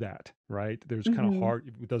to do that, right? There's kind of Mm-hmm.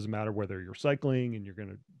 hard. It doesn't matter whether you're cycling and you're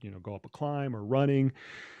going to, go up a climb or running.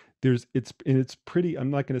 It's pretty,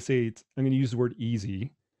 I'm not going to say I'm going to use the word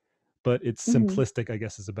easy, but it's Mm-hmm. simplistic, I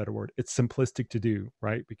guess is a better word. It's simplistic to do,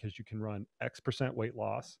 right? Because you can run X% weight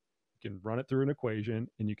loss, you can run it through an equation,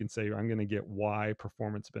 and you can say, I'm going to get Y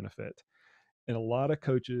performance benefit. And a lot of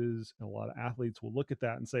coaches and a lot of athletes will look at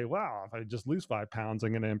that and say, wow, if I just lose 5 pounds,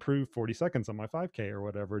 I'm going to improve 40 seconds on my 5K or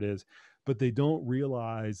whatever it is. But they don't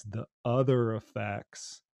realize the other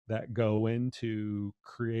effects that go into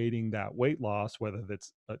creating that weight loss, whether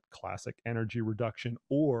that's a classic energy reduction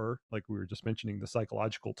or, like we were just mentioning, the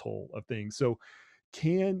psychological toll of things. So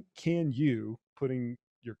can you, putting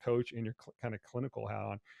your coach and your kind of clinical hat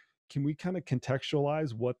on, can we kind of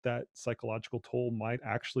contextualize what that psychological toll might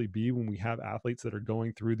actually be when we have athletes that are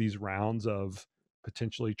going through these rounds of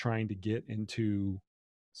potentially trying to get into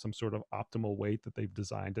some sort of optimal weight that they've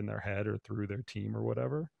designed in their head or through their team or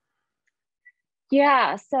whatever?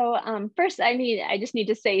 Yeah. So first, I just need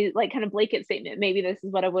to say, like, kind of blanket statement. Maybe this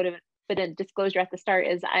is what I would have put in disclosure at the start.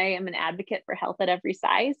 Is I am an advocate for health at every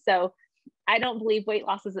size. So I don't believe weight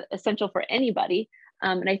loss is essential for anybody.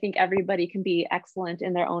 And I think everybody can be excellent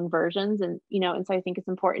in their own versions. And so I think it's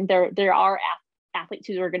important. There are athletes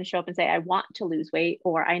who are going to show up and say, I want to lose weight,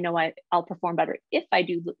 or I know I'll perform better if I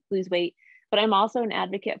do lose weight. But I'm also an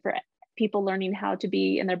advocate for people learning how to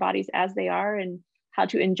be in their bodies as they are and how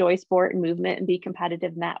to enjoy sport and movement and be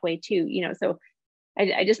competitive in that way too. So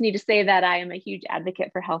I just need to say that I am a huge advocate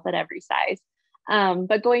for health at every size.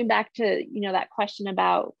 But going back to, that question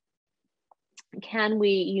about can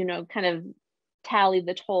we, kind of tally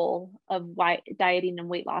the toll of dieting and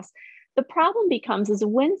weight loss? The problem becomes is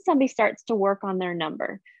when somebody starts to work on their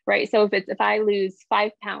number, right? So if I lose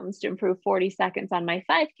 5 pounds to improve 40 seconds on my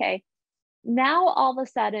 5K, now all of a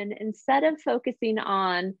sudden, instead of focusing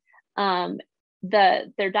on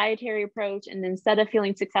their dietary approach, and instead of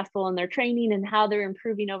feeling successful in their training and how they're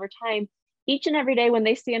improving over time, each and every day when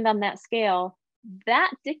they stand on that scale,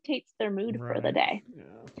 that dictates their mood for the Right. day.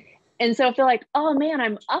 Yeah. And so if they're like, oh man,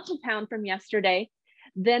 I'm up a pound from yesterday,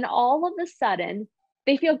 then all of a sudden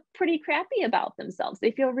they feel pretty crappy about themselves. They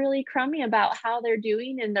feel really crummy about how they're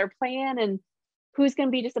doing and their plan, and who's going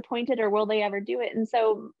to be disappointed or will they ever do it. And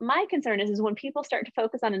so my concern is when people start to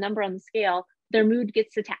focus on a number on the scale, their mood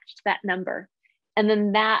gets attached to that number. And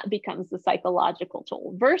then that becomes the psychological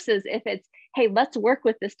toll versus if it's, hey, let's work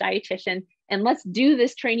with this dietitian and let's do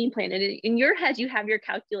this training plan. And in your head, you have your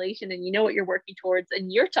calculation and you know what you're working towards,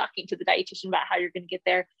 and you're talking to the dietitian about how you're going to get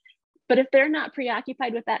there. But if they're not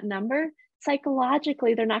preoccupied with that number,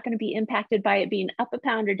 psychologically, they're not going to be impacted by it being up a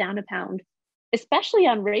pound or down a pound, especially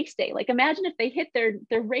on race day. Like imagine if they hit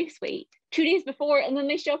their race weight 2 days before and then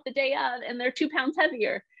they show up the day of and they're 2 pounds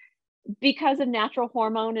heavier because of natural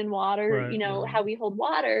hormone and water, Right. Right. how we hold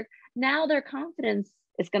water. Now their confidence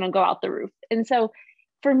is going to go out the roof. And so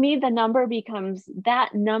for me, the number becomes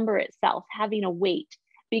that number itself, having a weight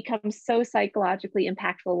becomes so psychologically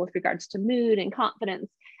impactful with regards to mood and confidence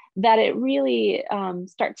that it really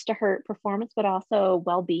starts to hurt performance, but also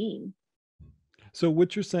well-being. So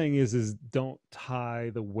what you're saying is don't tie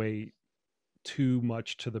the weight too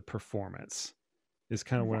much to the performance is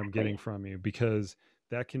kind of what I'm getting Exactly. from you, because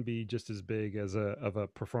that can be just as big as a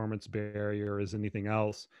performance barrier as anything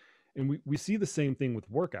else. And we see the same thing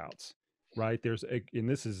with workouts, right? And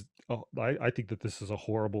this is, I think that this is a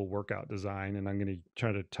horrible workout design, and I'm going to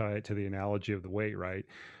try to tie it to the analogy of the weight, right?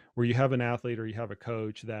 Where you have an athlete or you have a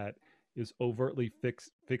coach that is overtly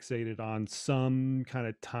fixated on some kind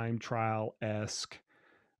of time trial esque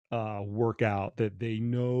workout that they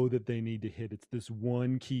know that they need to hit. It's this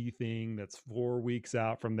one key thing that's 4 weeks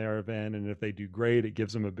out from their event, and if they do great, it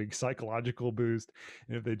gives them a big psychological boost,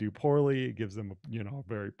 and if they do poorly, it gives them a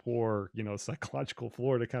very poor psychological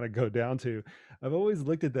floor to kind of go down to. I've always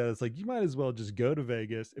looked at that as like, you might as well just go to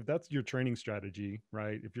Vegas if that's your training strategy,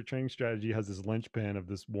 right? If your training strategy has this linchpin of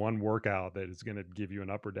this one workout that is going to give you an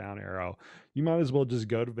up or down arrow, you might as well just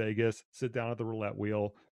go to Vegas, sit down at the roulette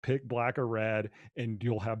wheel, pick black or red, and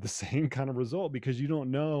you'll have the same kind of result, because you don't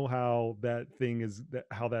know how that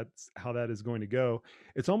is going to go.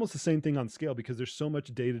 It's almost the same thing on scale, because there's so much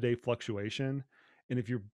day-to-day fluctuation, and if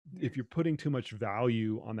you're putting too much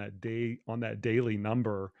value on that daily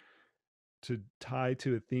number, to tie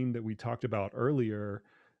to a theme that we talked about earlier,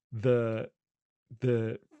 the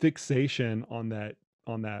fixation on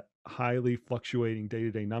that highly fluctuating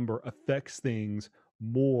day-to-day number affects things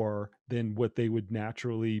more than what they would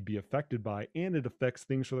naturally be affected by, and it affects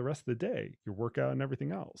things for the rest of the day, your workout and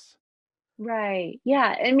everything else. Right.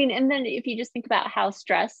 Yeah. I mean, and then if you just think about how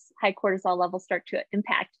stress, high cortisol levels start to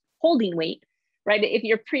impact holding weight, right? If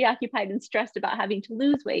you're preoccupied and stressed about having to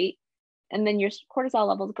lose weight, and then your cortisol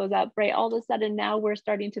levels goes up, right? All of a sudden now we're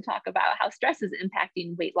starting to talk about how stress is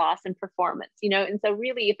impacting weight loss and performance, and so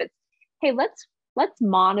really if it's, hey, let's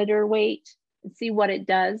monitor weight and see what it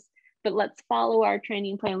does, but let's follow our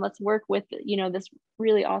training plan. Let's work with, this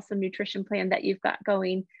really awesome nutrition plan that you've got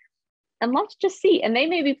going, and let's just see. And they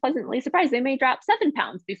may be pleasantly surprised. They may drop 7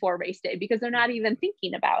 pounds before race day because they're not even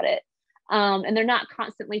thinking about it. And they're not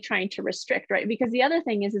constantly trying to restrict, right? Because the other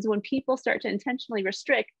thing is when people start to intentionally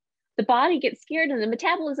restrict, the body gets scared and the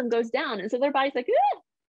metabolism goes down. And so their body's like,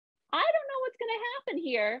 I don't know what's going to happen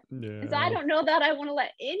here. And so I Yeah. don't know that I want to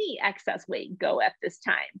let any excess weight go at this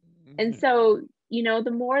time. And Mhm. so,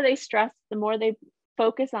 the more they stress, the more they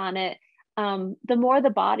focus on it, the more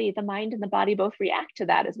the mind and the body both react to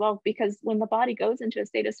that as well. Because when the body goes into a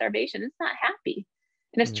state of starvation, it's not happy.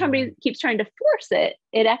 And if Yeah. somebody keeps trying to force it,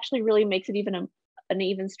 it actually really makes it even an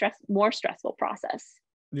even more stressful process.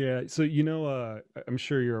 Yeah. So, I'm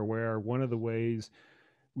sure you're aware, one of the ways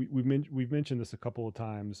we've mentioned this a couple of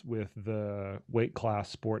times with the weight class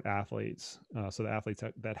sport athletes. So the athletes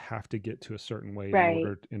that have to get to a certain weight in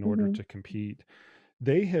Right. order Hmm. to compete.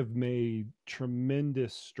 They have made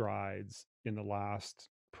tremendous strides in the last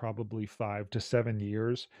probably 5 to 7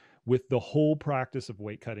 years with the whole practice of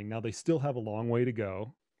weight cutting. Now they still have a long way to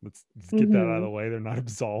go. Let's get that out of the Hmm. way. They're not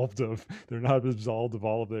absolved of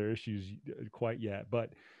all of their issues quite yet,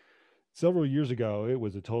 but several years ago, it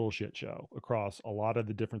was a total shit show across a lot of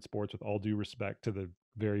the different sports, with all due respect to the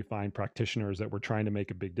very fine practitioners that were trying to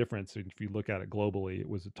make a big difference. And if you look at it globally, it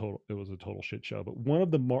was a total shit show. But one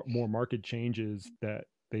of the more market changes that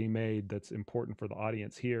they made that's important for the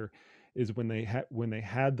audience here is when they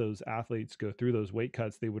had those athletes go through those weight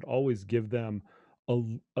cuts, they would always give them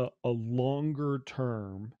a longer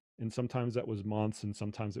term, and sometimes that was months and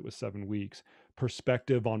sometimes it was 7 weeks,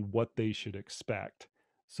 perspective on what they should expect.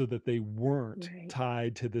 so that they weren't Right.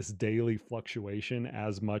 tied to this daily fluctuation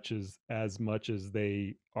as much as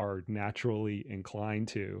they are naturally inclined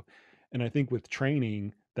to. And I think with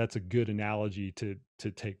training, that's a good analogy to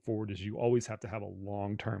take forward, is you always have to have a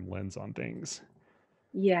long-term lens on things.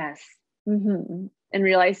 Yes. And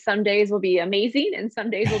realize some days will be amazing and some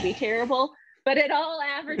days will be terrible, but it all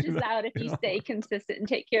averages out if You you know? stay consistent and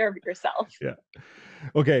take care of yourself. Yeah.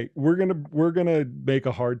 Okay, we're gonna make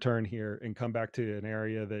a hard turn here and come back to an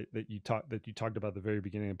area that you talked about at the very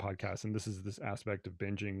beginning of the podcast, and this is this aspect of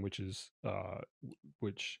binging, which is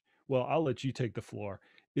which well, I'll let you take the floor.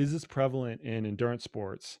 Is this prevalent in endurance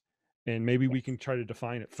sports? And maybe we Yes. can try to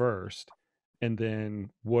define it first, and then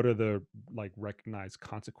what are the like recognized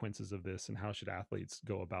consequences of this, and how should athletes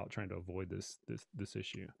go about trying to avoid this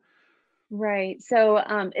issue? Right. So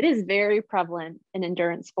it is very prevalent in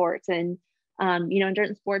endurance sports and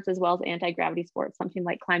endurance sports as well as anti-gravity sports, something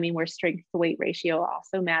like climbing where strength to weight ratio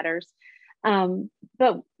also matters.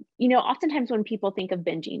 But oftentimes when people think of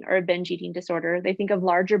binging or a binge eating disorder, they think of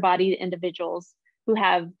larger bodied individuals who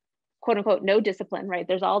have quote unquote no discipline, right?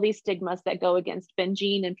 There's all these stigmas that go against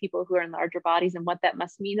binging and people who are in larger bodies and what that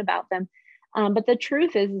must mean about them. But the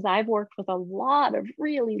truth is I've worked with a lot of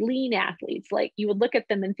really lean athletes. Like you would look at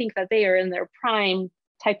them and think that they are in their prime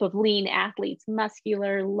type of lean athletes,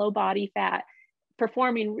 muscular, low body fat,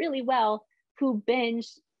 performing really well, who binge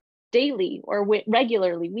daily or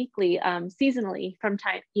regularly, weekly, seasonally from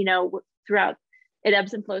time, throughout, it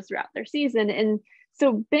ebbs and flows throughout their season. And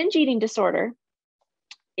so binge eating disorder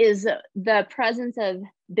is the presence of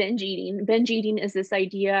binge eating. Binge eating is this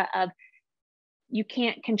idea of you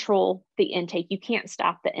can't control the intake. You can't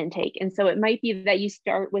stop the intake. And so it might be that you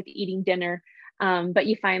start with eating dinner, but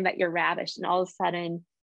you find that you're ravished and all of a sudden,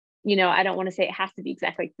 I don't want to say it has to be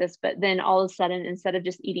exactly like this, but then all of a sudden, instead of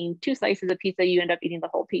just eating 2 slices of pizza, you end up eating the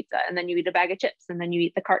whole pizza, and then you eat a bag of chips, and then you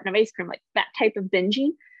eat the carton of ice cream, like that type of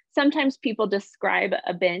binging. Sometimes people describe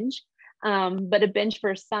a binge, but a binge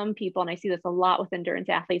for some people, and I see this a lot with endurance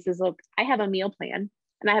athletes, is look, I have a meal plan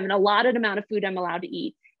and I have an allotted amount of food I'm allowed to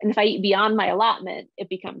eat. And if I eat beyond my allotment, it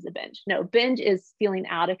becomes a binge. No, binge is feeling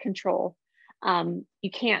out of control.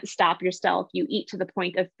 You can't stop yourself. You eat to the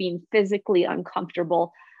point of being physically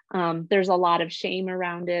uncomfortable. There's a lot of shame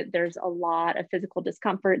around it. There's a lot of physical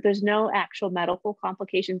discomfort. There's no actual medical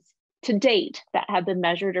complications to date that have been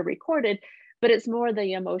measured or recorded, but it's more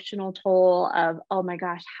the emotional toll of, oh my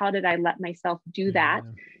gosh, how did I let myself do that?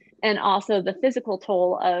 Yeah. And also the physical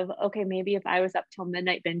toll of, okay, maybe if I was up till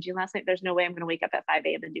midnight binging last night, there's no way I'm going to wake up at 5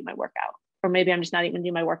 a.m. and do my workout. Or maybe I'm just not even going to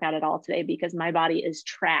do my workout at all today because my body is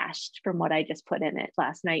trashed from what I just put in it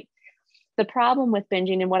last night. The problem with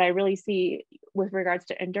binging and what I really see with regards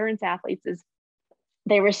to endurance athletes is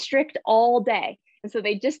they restrict all day. And so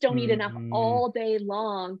they just don't eat enough Mm, all day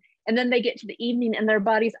long. And then they get to the evening and their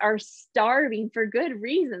bodies are starving for good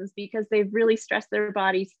reasons because they've really stressed their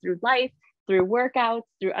bodies through life, through workouts,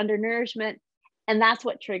 through undernourishment. And that's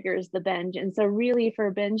what triggers the binge. And so, really, for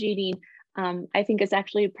binge eating, I think it's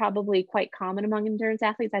actually probably quite common among endurance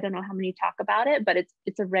athletes. I don't know how many talk about it, but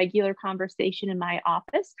it's a regular conversation in my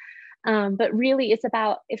office. But really, it's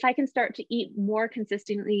about if I can start to eat more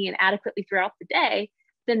consistently and adequately throughout the day,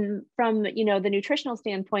 then from the nutritional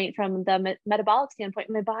standpoint, from the metabolic standpoint,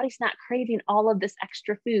 my body's not craving all of this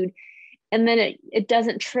extra food, and then it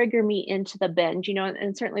doesn't trigger me into the binge.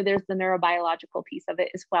 And certainly there's the neurobiological piece of it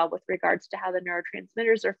as well with regards to how the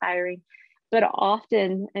neurotransmitters are firing. But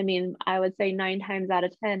often, I mean, I would say 9 times out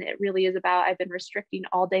of 10, it really is about I've been restricting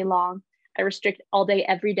all day long. I restrict all day,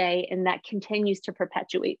 every day, and that continues to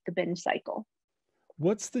perpetuate the binge cycle.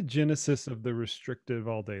 what's the genesis of the restrictive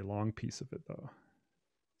all day long piece of it, though?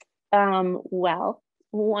 Well,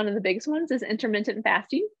 one of the biggest ones is intermittent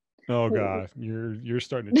fasting. Oh God, you're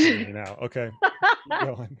starting to trigger me now. Okay, keep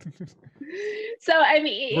going. So, I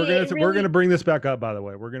mean, it We're gonna really, bring this back up. By the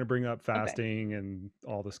way, we're gonna bring up okay. fasting and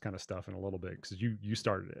all this kind of stuff in a little bit because you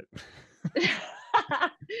started it.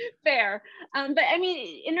 Fair. But I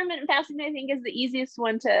mean, intermittent fasting, I think, is the easiest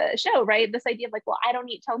one to show, right? This idea of like, well, I don't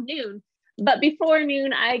eat till noon, but before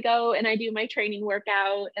noon, I go and I do my training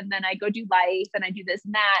workout, and then I go do life, and I do this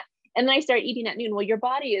and that. And then I start eating at noon. Well, your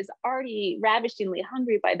body is already ravishingly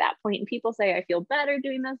hungry by that point. And people say, I feel better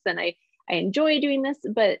doing this and I enjoy doing this.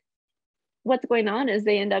 But what's going on is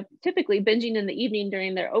they end up typically binging in the evening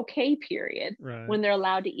during their okay period Right. when they're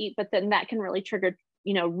allowed to eat, but then that can really trigger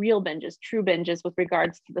real binges, true binges with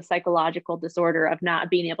regards to the psychological disorder of not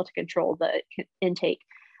being able to control the intake.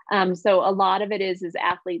 So a lot of it is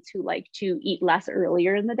athletes who like to eat less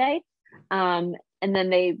earlier in the day, and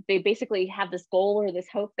then they basically have this goal or this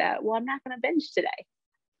hope that, well, I'm not going to binge today.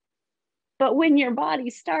 But when your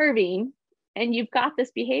body's starving, and you've got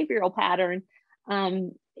this behavioral pattern,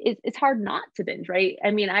 it's hard not to binge, right?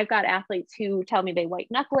 I mean, I've got athletes who tell me they white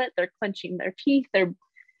knuckle it, they're clenching their teeth,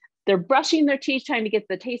 they're brushing their teeth, trying to get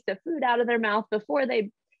the taste of food out of their mouth before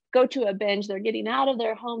they go to a binge. They're getting out of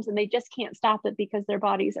their homes and they just can't stop it because their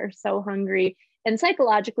bodies are so hungry. And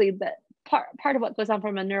psychologically, the part of what goes on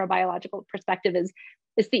from a neurobiological perspective is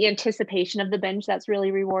the anticipation of the binge that's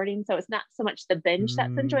really rewarding. So it's not so much the binge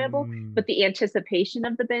that's enjoyable, but the anticipation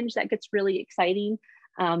of the binge that gets really exciting.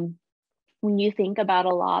 When you think about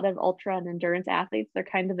a lot of ultra and endurance athletes, they're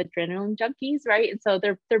kind of adrenaline junkies, right? And so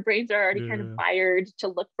their brains are already kind of wired to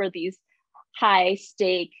look for these high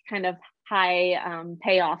stake, kind of high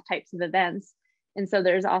payoff types of events. And so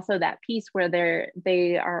there's also that piece where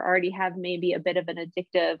they are already have maybe a bit of an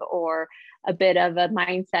addictive or a bit of a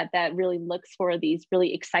mindset that really looks for these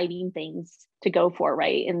really exciting things to go for,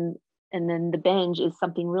 right? And then the binge is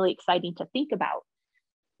something really exciting to think about.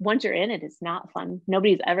 Once you're in it, it's not fun.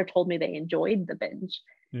 Nobody's ever told me they enjoyed the binge.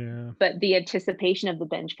 Yeah. But the anticipation of the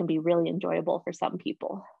binge can be really enjoyable for some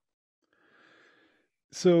people.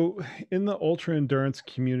 So in the ultra endurance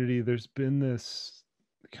community, there's been this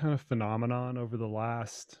kind of phenomenon over the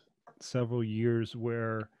last several years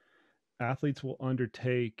where athletes will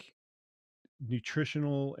undertake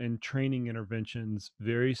nutritional and training interventions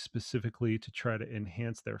very specifically to try to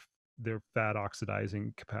enhance their fat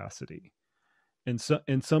oxidizing capacity. And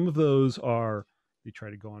some of those are, they try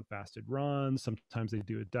to go on fasted runs. Sometimes they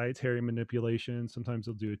do a dietary manipulation. Sometimes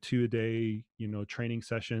they'll do a 2-a-day, training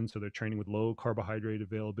session. So they're training with low carbohydrate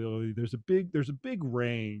availability. There's a big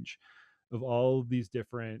range of all of these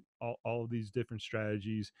different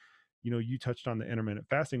strategies. You touched on the intermittent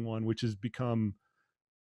fasting one, which has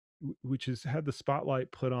had the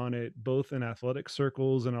spotlight put on it both in athletic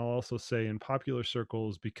circles and I'll also say in popular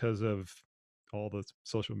circles because of all the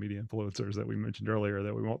social media influencers that we mentioned earlier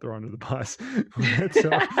that we won't throw under the bus. So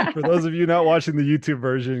for those of you not watching the YouTube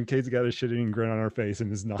version, Kate's got a shitting grin on her face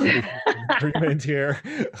and is nodding agreement here.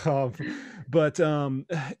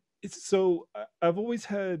 It's so I've always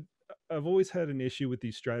had an issue with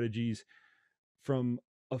these strategies from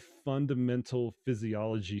a fundamental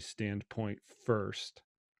physiology standpoint first,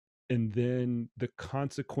 and then the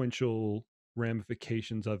consequential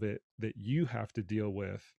ramifications of it that you have to deal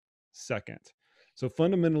with second. So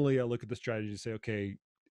fundamentally, I look at the strategy and say, okay,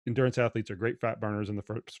 endurance athletes are great fat burners in the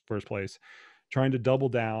first place. Trying to double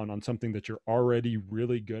down on something that you're already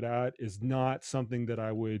really good at is not something that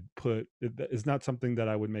I would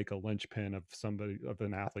make a linchpin of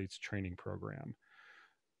an athlete's training program.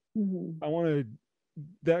 Mm-hmm.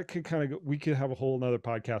 That could kind of we could have a whole nother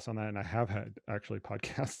podcast on that, and I have had actually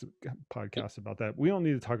podcasts about that. We don't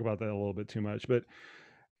need to talk about that a little bit too much, but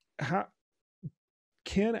how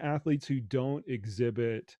can athletes who don't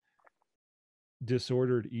exhibit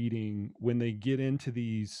disordered eating, when they get into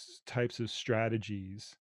these types of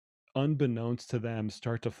strategies, unbeknownst to them,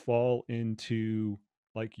 start to fall into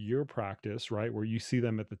like your practice, right? Where you see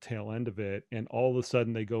them at the tail end of it, and all of a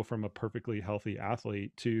sudden they go from a perfectly healthy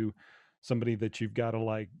athlete to somebody that you've got to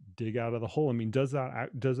like dig out of the hole. I mean, does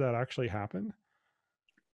that actually happen?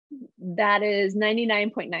 That is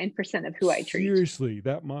 99.9% of who I treat. Seriously,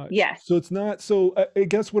 that much? Yes. So it's not, so I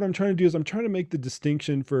guess what I'm trying to do is I'm trying to make the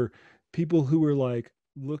distinction for people who are like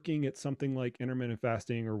looking at something like intermittent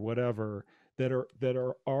fasting or whatever that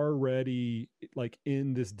are already like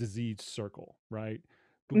in this disease circle, right?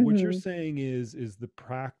 But what you're saying is the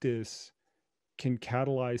practice can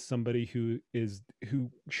catalyze somebody who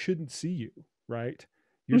shouldn't see you, right?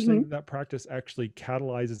 You're saying that practice actually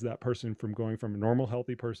catalyzes that person from going from a normal,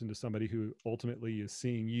 healthy person to somebody who ultimately is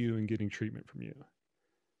seeing you and getting treatment from you.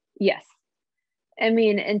 Yes. I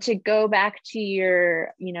mean, and to go back to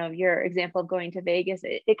your example of going to Vegas,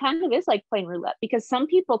 it kind of is like playing roulette, because some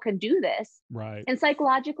people can do this, right? And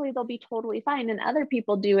psychologically they'll be totally fine. And other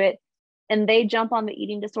people do it and they jump on the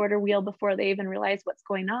eating disorder wheel before they even realize what's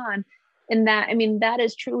going on. And that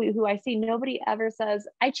is truly who I see. Nobody ever says,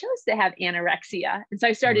 I chose to have anorexia, and so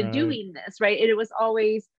I started doing this, right? It was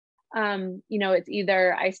always, it's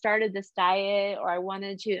either I started this diet or I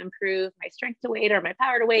wanted to improve my strength to weight or my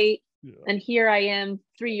power to weight. Yeah. And here I am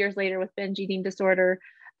 3 years later with binge eating disorder.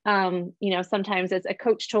 Sometimes it's a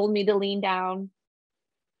coach told me to lean down.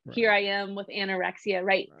 Right. Here I am with anorexia,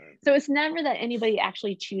 right? So it's never that anybody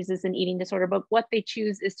actually chooses an eating disorder, but what they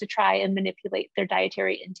choose is to try and manipulate their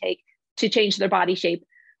dietary intake to change their body shape,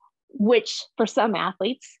 which for some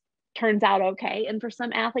athletes turns out okay. And for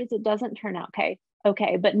some athletes, it doesn't turn out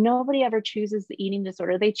okay. But nobody ever chooses the eating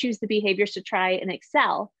disorder. They choose the behaviors to try and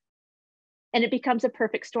excel. And it becomes a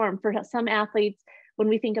perfect storm. For some athletes, when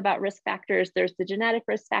we think about risk factors, there's the genetic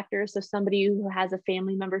risk factors. So somebody who has a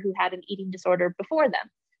family member who had an eating disorder before them,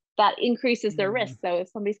 that increases their risk. So if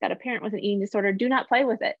somebody's got a parent with an eating disorder, do not play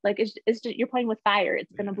with it. Like it's just, you're playing with fire.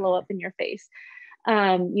 It's going to blow up in your face.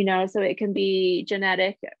 So it can be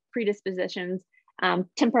genetic predispositions,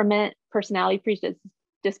 temperament, personality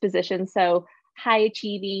predispositions. So high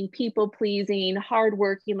achieving, people pleasing,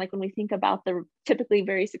 hardworking. Like when we think about the typically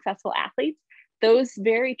very successful athletes, those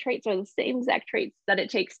very traits are the same exact traits that it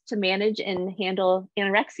takes to manage and handle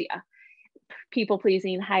anorexia. People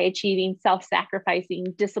pleasing, high achieving,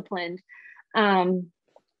 self-sacrificing, disciplined.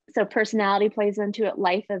 So personality plays into it,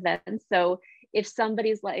 life events. So if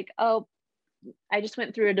somebody's like, oh, I just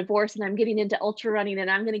went through a divorce and I'm getting into ultra running and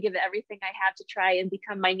I'm going to give it everything I have to try and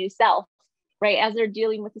become my new self, right? As they're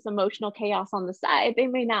dealing with this emotional chaos on the side, they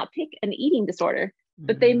may not pick an eating disorder,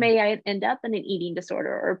 but they may end up in an eating disorder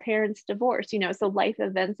or parents divorce, so life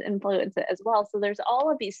events influence it as well. So there's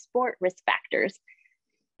all of these sport risk factors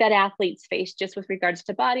that athletes face just with regards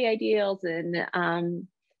to body ideals and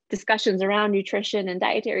discussions around nutrition and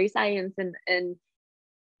dietary science and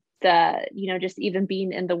the, just even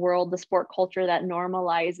being in the world, the sport culture that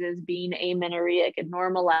normalizes being amenorrheic and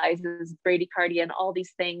normalizes bradycardia and all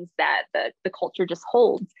these things that the culture just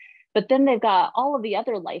holds. But then they've got all of the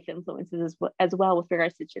other life influences as well with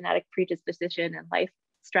regards to genetic predisposition and life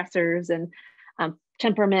stressors and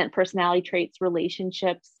temperament, personality traits,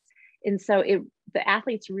 relationships. And so the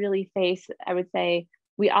athletes really face, I would say,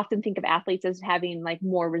 we often think of athletes as having like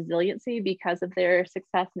more resiliency because of their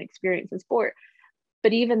success and experience in sport.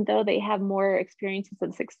 But even though they have more experiences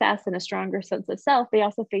of success and a stronger sense of self, they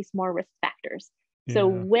also face more risk factors. Yeah. So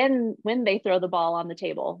when they throw the ball on the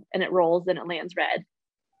table and it rolls and it lands red,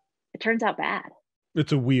 it turns out bad.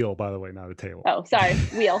 It's a wheel, by the way, not a table. Oh, sorry.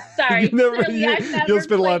 Wheel. Sorry. You'll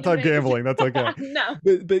spend a lot of time gambling. That's okay. No.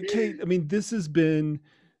 But Kate, I mean, this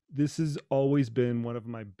has always been one of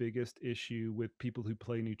my biggest issue with people who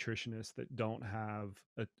play nutritionists that don't have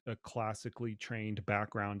a classically trained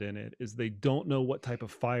background in it, is they don't know what type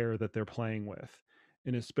of fire that they're playing with.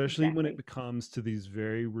 And especially when it comes to these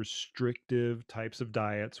very restrictive types of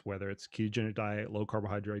diets, whether it's ketogenic diet, low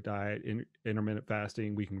carbohydrate diet, intermittent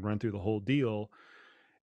fasting, we can run through the whole deal.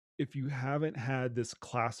 If you haven't had this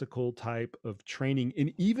classical type of training,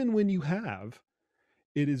 and even when you have,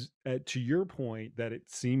 it is to your point that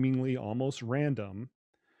it's seemingly almost random.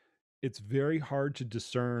 It's very hard to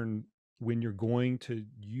discern when you're going to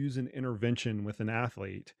use an intervention with an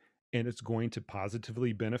athlete and it's going to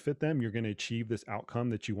positively benefit them. You're going to achieve this outcome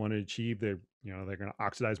that you want to achieve. They're going to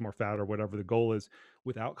oxidize more fat or whatever the goal is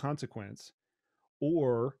without consequence,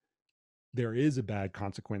 or there is a bad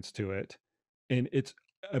consequence to it. And it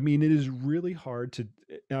is really hard to,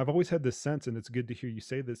 and I've always had this sense, and it's good to hear you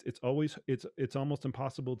say this. It's almost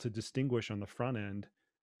impossible to distinguish on the front end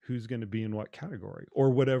who's going to be in what category or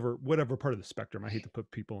whatever part of the spectrum. I hate to put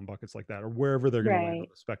people in buckets like that, or wherever they're going to land on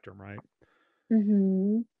the spectrum. Right.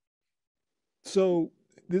 Mm-hmm. So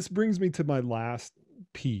this brings me to my last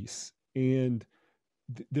piece, and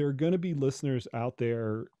there are going to be listeners out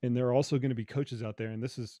there, and there are also going to be coaches out there. And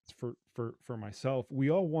this is for myself.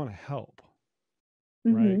 We all want to help.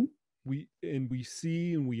 Right. We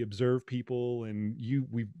see and we observe people, and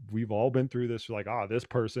we've all been through this. Like, this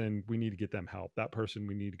person, we need to get them help. That person,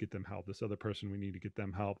 we need to get them help. This other person, we need to get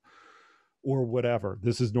them help, or whatever.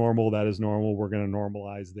 This is normal. That is normal. We're going to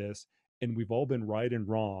normalize this. And we've all been right and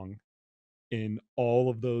wrong in all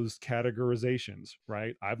of those categorizations,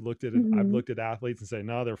 right? I've looked at athletes and say,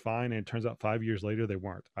 no, they're fine. And it turns out 5 years later, they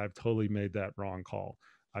weren't. I've totally made that wrong call.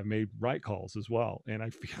 I've made right calls as well. And I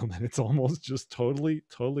feel that it's almost just totally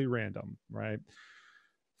random, right?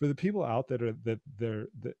 For the people out there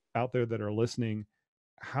that are listening,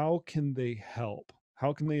 how can they help?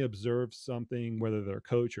 How can they observe something, whether they're a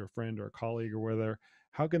coach or a friend or a colleague or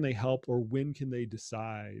how can they help, or when can they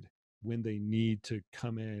decide when they need to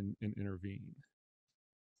come in and intervene?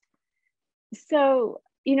 So,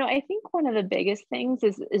 I think one of the biggest things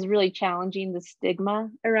is really challenging the stigma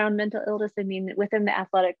around mental illness. I mean, within the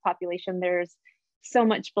athletic population, there's so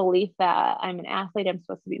much belief that I'm an athlete, I'm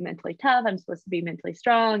supposed to be mentally tough, I'm supposed to be mentally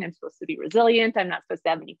strong, I'm supposed to be resilient, I'm not supposed to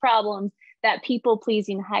have any problems. That people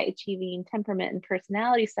pleasing, high achieving temperament and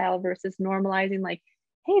personality style versus normalizing, like,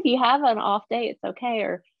 hey, if you have an off day, it's okay.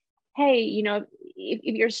 Or, hey,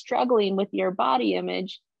 if you're struggling with your body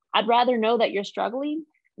image, I'd rather know that you're struggling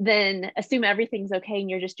than assume everything's okay and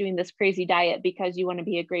you're just doing this crazy diet because you want to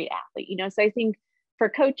be a great athlete. So I think for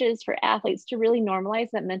coaches, for athletes, to really normalize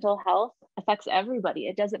that mental health affects everybody.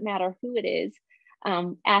 It doesn't matter who it is.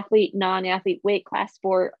 athlete, non-athlete, weight class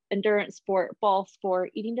sport, endurance sport, ball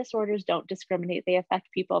sport. Eating disorders don't discriminate. They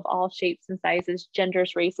affect people of all shapes and sizes,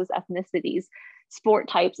 genders, races, ethnicities, sport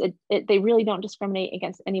types. They really don't discriminate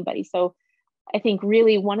against anybody. So I think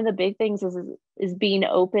really one of the big things is being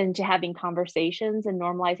open to having conversations and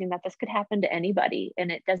normalizing that this could happen to anybody.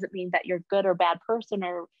 And it doesn't mean that you're a good or bad person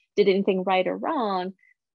or did anything right or wrong,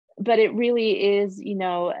 but it really is,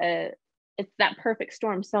 it's that perfect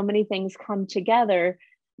storm. So many things come together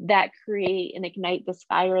that create and ignite this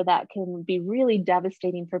fire that can be really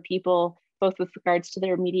devastating for people, both with regards to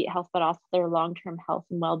their immediate health, but also their long-term health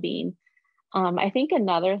and well-being. I think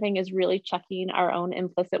another thing is really checking our own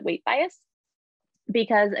implicit weight bias,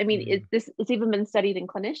 because I mean, it's even been studied in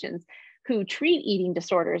clinicians who treat eating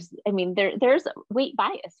disorders. I mean, there's weight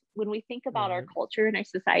bias when we think about our culture and our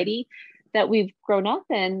society that we've grown up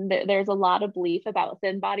in. There's a lot of belief about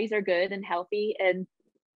thin bodies are good and healthy and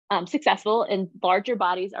successful, and larger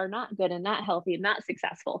bodies are not good and not healthy and not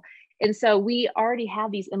successful. And so we already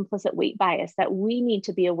have these implicit weight bias that we need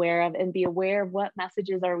to be aware of, and be aware of what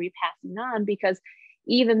messages are we passing on. Because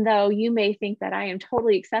even though you may think that I am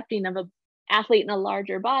totally accepting of an athlete in a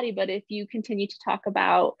larger body, but if you continue to talk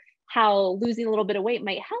about how losing a little bit of weight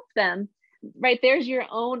might help them, right, there's your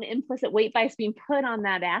own implicit weight bias being put on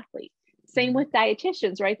that athlete. Same with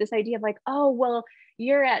dietitians, right? This idea of like, oh, well,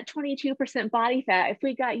 you're at 22% body fat. If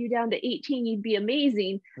we got you down to 18, you'd be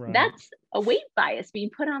amazing. Right. That's a weight bias being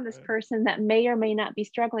put on this person that may or may not be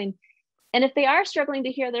struggling. And if they are struggling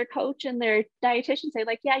to hear their coach and their dietitian say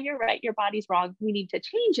like, yeah, you're right, your body's wrong, we need to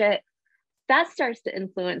change it, that starts to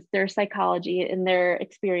influence their psychology and their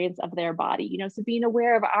experience of their body. So being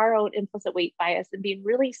aware of our own implicit weight bias and being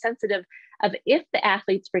really sensitive of if the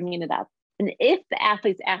athlete's bringing it up, and if the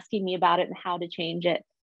athlete's asking me about it and how to change it,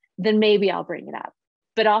 then maybe I'll bring it up.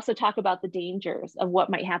 But also talk about the dangers of what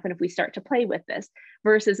might happen if we start to play with this,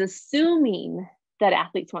 versus assuming that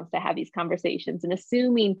athletes want to have these conversations and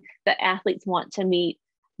assuming that athletes want to meet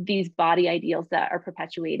these body ideals that are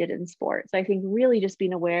perpetuated in sport. So I think really just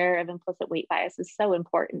being aware of implicit weight bias is so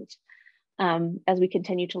important as we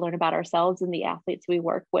continue to learn about ourselves and the athletes we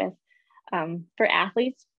work with. For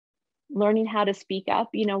athletes, learning how to speak up,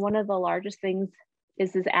 one of the largest things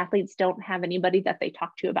is athletes don't have anybody that they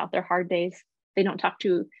talk to about their hard days. They don't talk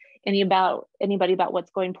to anybody about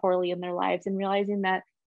what's going poorly in their lives, and realizing that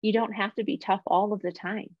you don't have to be tough all of the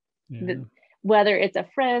time. Yeah. Whether it's a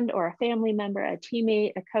friend or a family member, a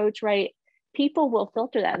teammate, a coach, right? People will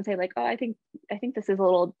filter that and say like, oh, I think this is a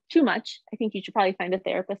little too much. I think you should probably find a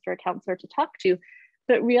therapist or a counselor to talk to.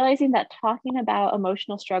 But realizing that talking about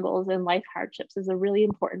emotional struggles and life hardships is a really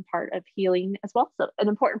important part of healing as well. So an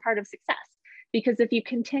important part of success, because if you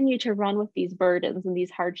continue to run with these burdens and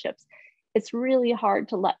these hardships, it's really hard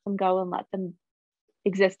to let them go and let them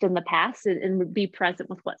exist in the past and be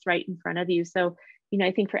present with what's right in front of you. So,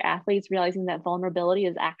 I think for athletes, realizing that vulnerability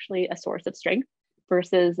is actually a source of strength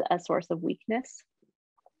versus a source of weakness.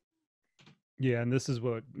 Yeah. And this is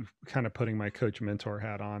what, kind of putting my coach mentor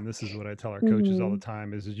hat on, this is what I tell our coaches all the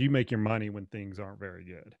time is you make your money when things aren't very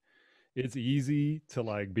good. It's easy to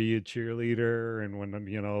like be a cheerleader, and when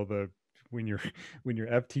your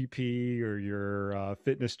FTP or your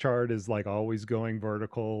fitness chart is like always going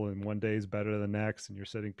vertical and one day is better than the next and you're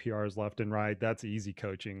setting PRs left and right, that's easy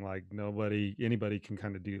coaching. Like anybody can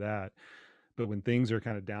kind of do that. But when things are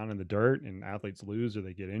kind of down in the dirt and athletes lose or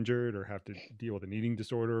they get injured or have to deal with an eating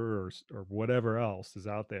disorder or whatever else is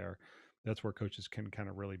out there, that's where coaches can kind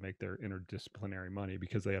of really make their interdisciplinary money,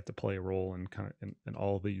 because they have to play a role in kind of in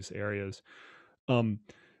all of these areas. So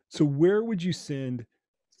where would you send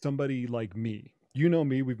somebody like me? You know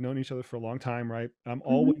me, we've known each other for a long time, right? I'm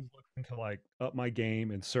always looking to like up my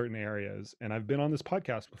game in certain areas. And I've been on this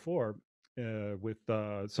podcast before with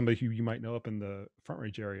somebody who you might know up in the Front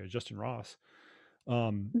Range area, Justin Ross,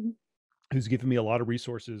 who's given me a lot of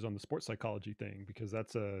resources on the sports psychology thing, because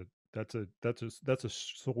that's a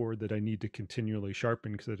sword that I need to continually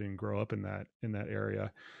sharpen, because I didn't grow up in that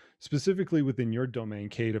area. Specifically within your domain,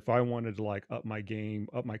 Kate, if I wanted to like up my game,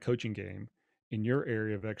 up my coaching game in your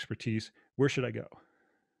area of expertise, where should I go?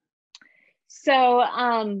 So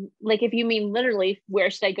like if you mean literally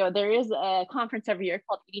where should I go, there is a conference every year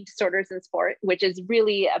called Eating Disorders in Sport, which is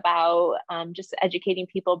really about just educating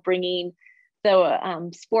people, bringing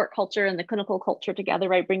the sport culture and the clinical culture together,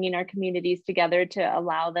 right? Bringing our communities together to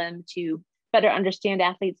allow them to better understand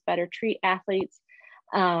athletes, better treat athletes.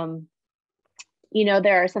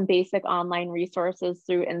 There are some basic online resources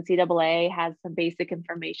through NCAA, has some basic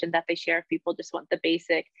information that they share if people just want the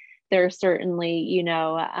basic. There's certainly,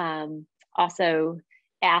 also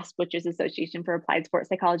ASP, which is Association for Applied Sports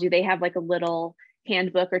Psychology. They have like a little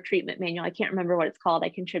handbook or treatment manual. I can't remember what it's called. I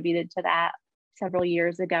contributed to that several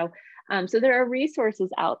years ago. So there are resources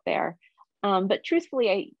out there. But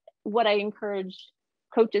truthfully, what I encourage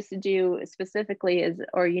coaches to do specifically is,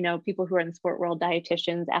 or, people who are in the sport world,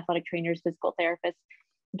 dietitians, athletic trainers, physical therapists,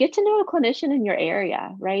 get to know a clinician in your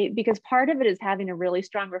area, right? Because part of it is having a really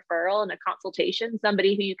strong referral and a consultation,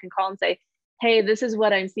 somebody who you can call and say, hey, this is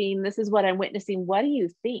what I'm seeing. This is what I'm witnessing. What do you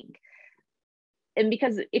think? And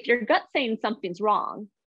because if your gut's saying something's wrong,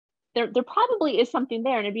 there probably is something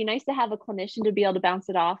there. And it'd be nice to have a clinician to be able to bounce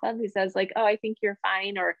it off of, who says like, oh, I think you're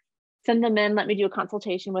fine, or send them in, let me do a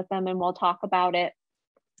consultation with them and we'll talk about it.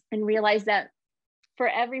 And realize that for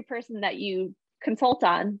every person that you consult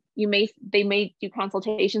on, they may do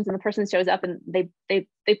consultations and the person shows up and they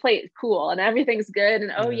play it cool and everything's good.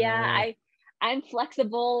 And I'm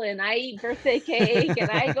flexible and I eat birthday cake and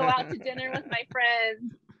I go out to dinner with my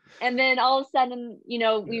friends. And then all of a sudden,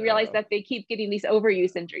 we realize that they keep getting these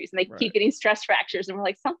overuse injuries and they keep getting stress fractures. And we're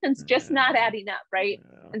like, something's just not adding up, right?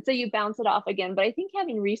 And so you bounce it off again. But I think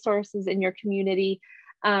having resources in your community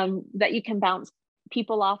that you can bounce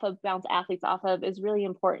people off of, bounce athletes off of, is really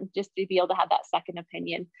important, just to be able to have that second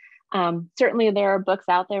opinion. Certainly there are books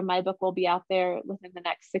out there. My book will be out there within the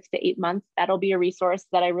next 6 to 8 months. That'll be a resource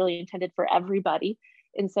that I really intended for everybody.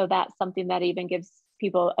 And so that's something that even gives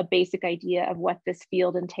people a basic idea of what this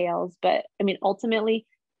field entails. But I mean, ultimately,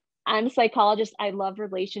 I'm a psychologist. I love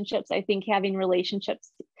relationships. I think having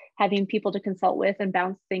relationships, having people to consult with and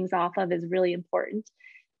bounce things off of is really important,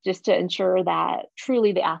 just to ensure that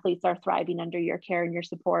truly the athletes are thriving under your care and your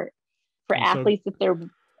support. For athletes, if they're, go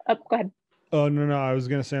ahead. Oh, no. I was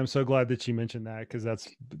going to say, I'm so glad that you mentioned that, because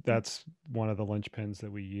that's one of the linchpins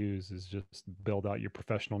that we use, is just build out your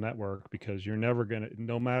professional network, because you're never going to,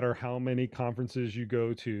 no matter how many conferences you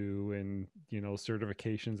go to and,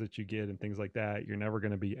 certifications that you get and things like that, you're never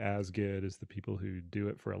going to be as good as the people who do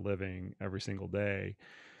it for a living every single day.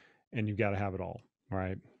 And you've got to have it all.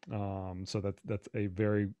 Right. So that's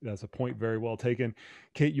a point very well taken.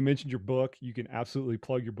 Kate, you mentioned your book. You can absolutely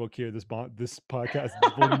plug your book here. This podcast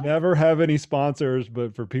will never have any sponsors,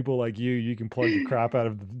 but for people like you can plug the crap out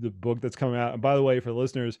of the book that's coming out. And by the way, for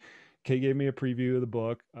listeners, Kate gave me a preview of the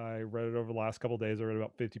book. I read it over the last couple of days. I read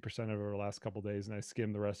about 50% of it over the last couple of days, and I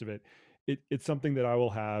skimmed the rest of it. It's something that I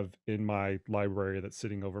will have in my library that's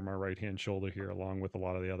sitting over my right-hand shoulder here, along with a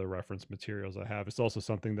lot of the other reference materials I have. It's also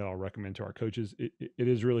something that I'll recommend to our coaches. It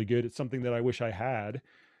is really good. It's something that I wish I had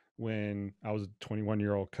when I was a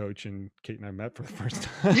 21-year-old coach and Kate and I met for the first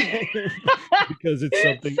time. Because it's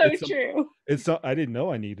something true. I didn't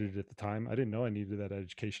know I needed it at the time. I didn't know I needed that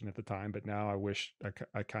education at the time, but now I wish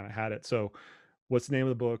I kind of had it. So what's the name of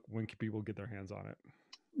the book? When can people get their hands on it?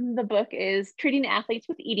 The book is Treating Athletes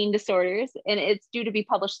with Eating Disorders, and it's due to be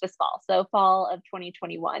published this fall. So fall of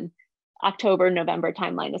 2021, October, November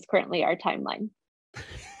timeline is currently our timeline.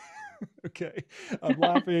 Okay. I'm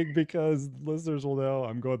laughing because listeners will know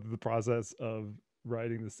I'm going through the process of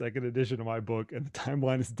writing the second edition of my book, and the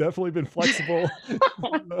timeline has definitely been flexible.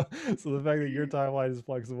 So the fact that your timeline is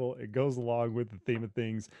flexible, it goes along with the theme of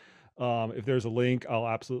things. If there's a link, I'll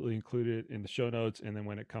absolutely include it in the show notes. And then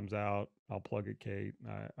when it comes out, I'll plug it, Kate.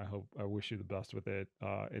 I wish you the best with it.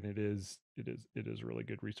 And it is a really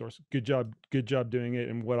good resource. Good job doing it.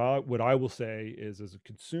 And what I will say is, as a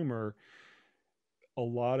consumer, a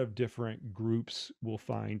lot of different groups will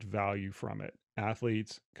find value from it.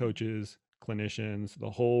 Athletes, coaches, clinicians, the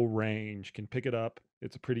whole range can pick it up.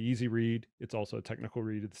 It's a pretty easy read. It's also a technical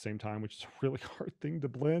read at the same time, which is a really hard thing to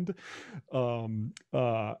blend.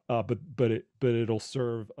 But it'll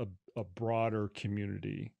serve a broader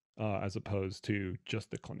community as opposed to just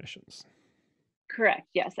the clinicians. Correct.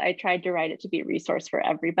 Yes, I tried to write it to be a resource for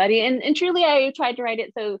everybody, and truly, I tried to write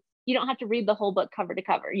it so you don't have to read the whole book cover to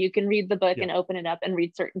cover. You can read the book and open it up and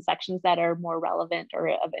read certain sections that are more relevant or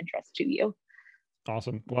of interest to you.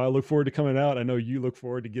 Awesome. Well, I look forward to coming out. I know you look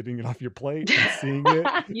forward to getting it off your plate and seeing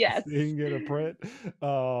it. Yes. Seeing it in print.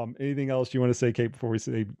 Anything else you want to say, Kate, before we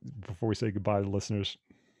say goodbye to the listeners?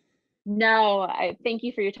 No, I thank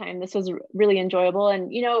you for your time. This was really enjoyable.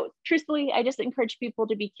 And, truthfully, I just encourage people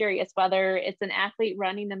to be curious, whether it's an athlete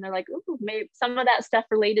running and they're like, ooh, maybe some of that stuff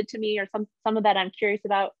related to me, or some of that I'm curious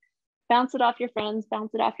about. Bounce it off your friends,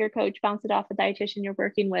 bounce it off your coach, bounce it off a dietitian you're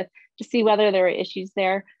working with, to see whether there are issues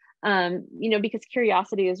there. Because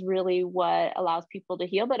curiosity is really what allows people to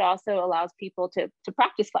heal, but also allows people to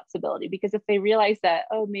practice flexibility. Because if they realize that,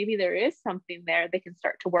 oh, maybe there is something there, they can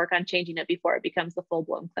start to work on changing it before it becomes a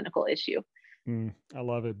full-blown clinical issue. I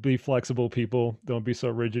love it. Be flexible, people. Don't be so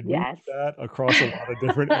rigid. We Yes. need that across a lot of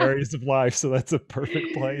different areas of life. So that's a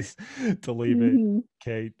perfect place to leave it. Mhm.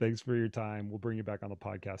 Kate, thanks for your time. We'll bring you back on the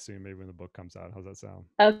podcast soon, maybe when the book comes out. How's that sound?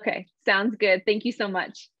 Okay, sounds good. Thank you so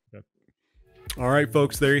much. Yep. All right,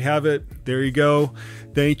 folks, there you have it. There you go.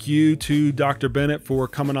 Thank you to Dr. Bennett for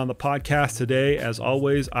coming on the podcast today. As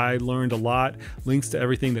always, I learned a lot. Links to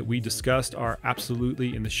everything that we discussed are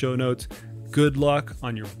absolutely in the show notes. Good luck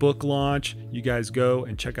on your book launch. You guys go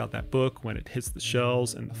and check out that book when it hits the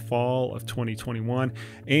shelves in the fall of 2021.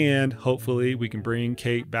 And hopefully we can bring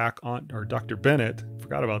Kate back on, or Dr. Bennett,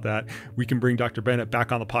 forgot about that. We can bring Dr. Bennett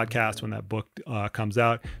back on the podcast when that book comes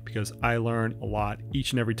out, because I learn a lot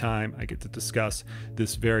each and every time I get to discuss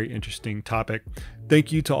this very interesting topic.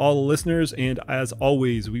 Thank you to all the listeners. And as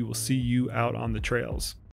always, we will see you out on the trails.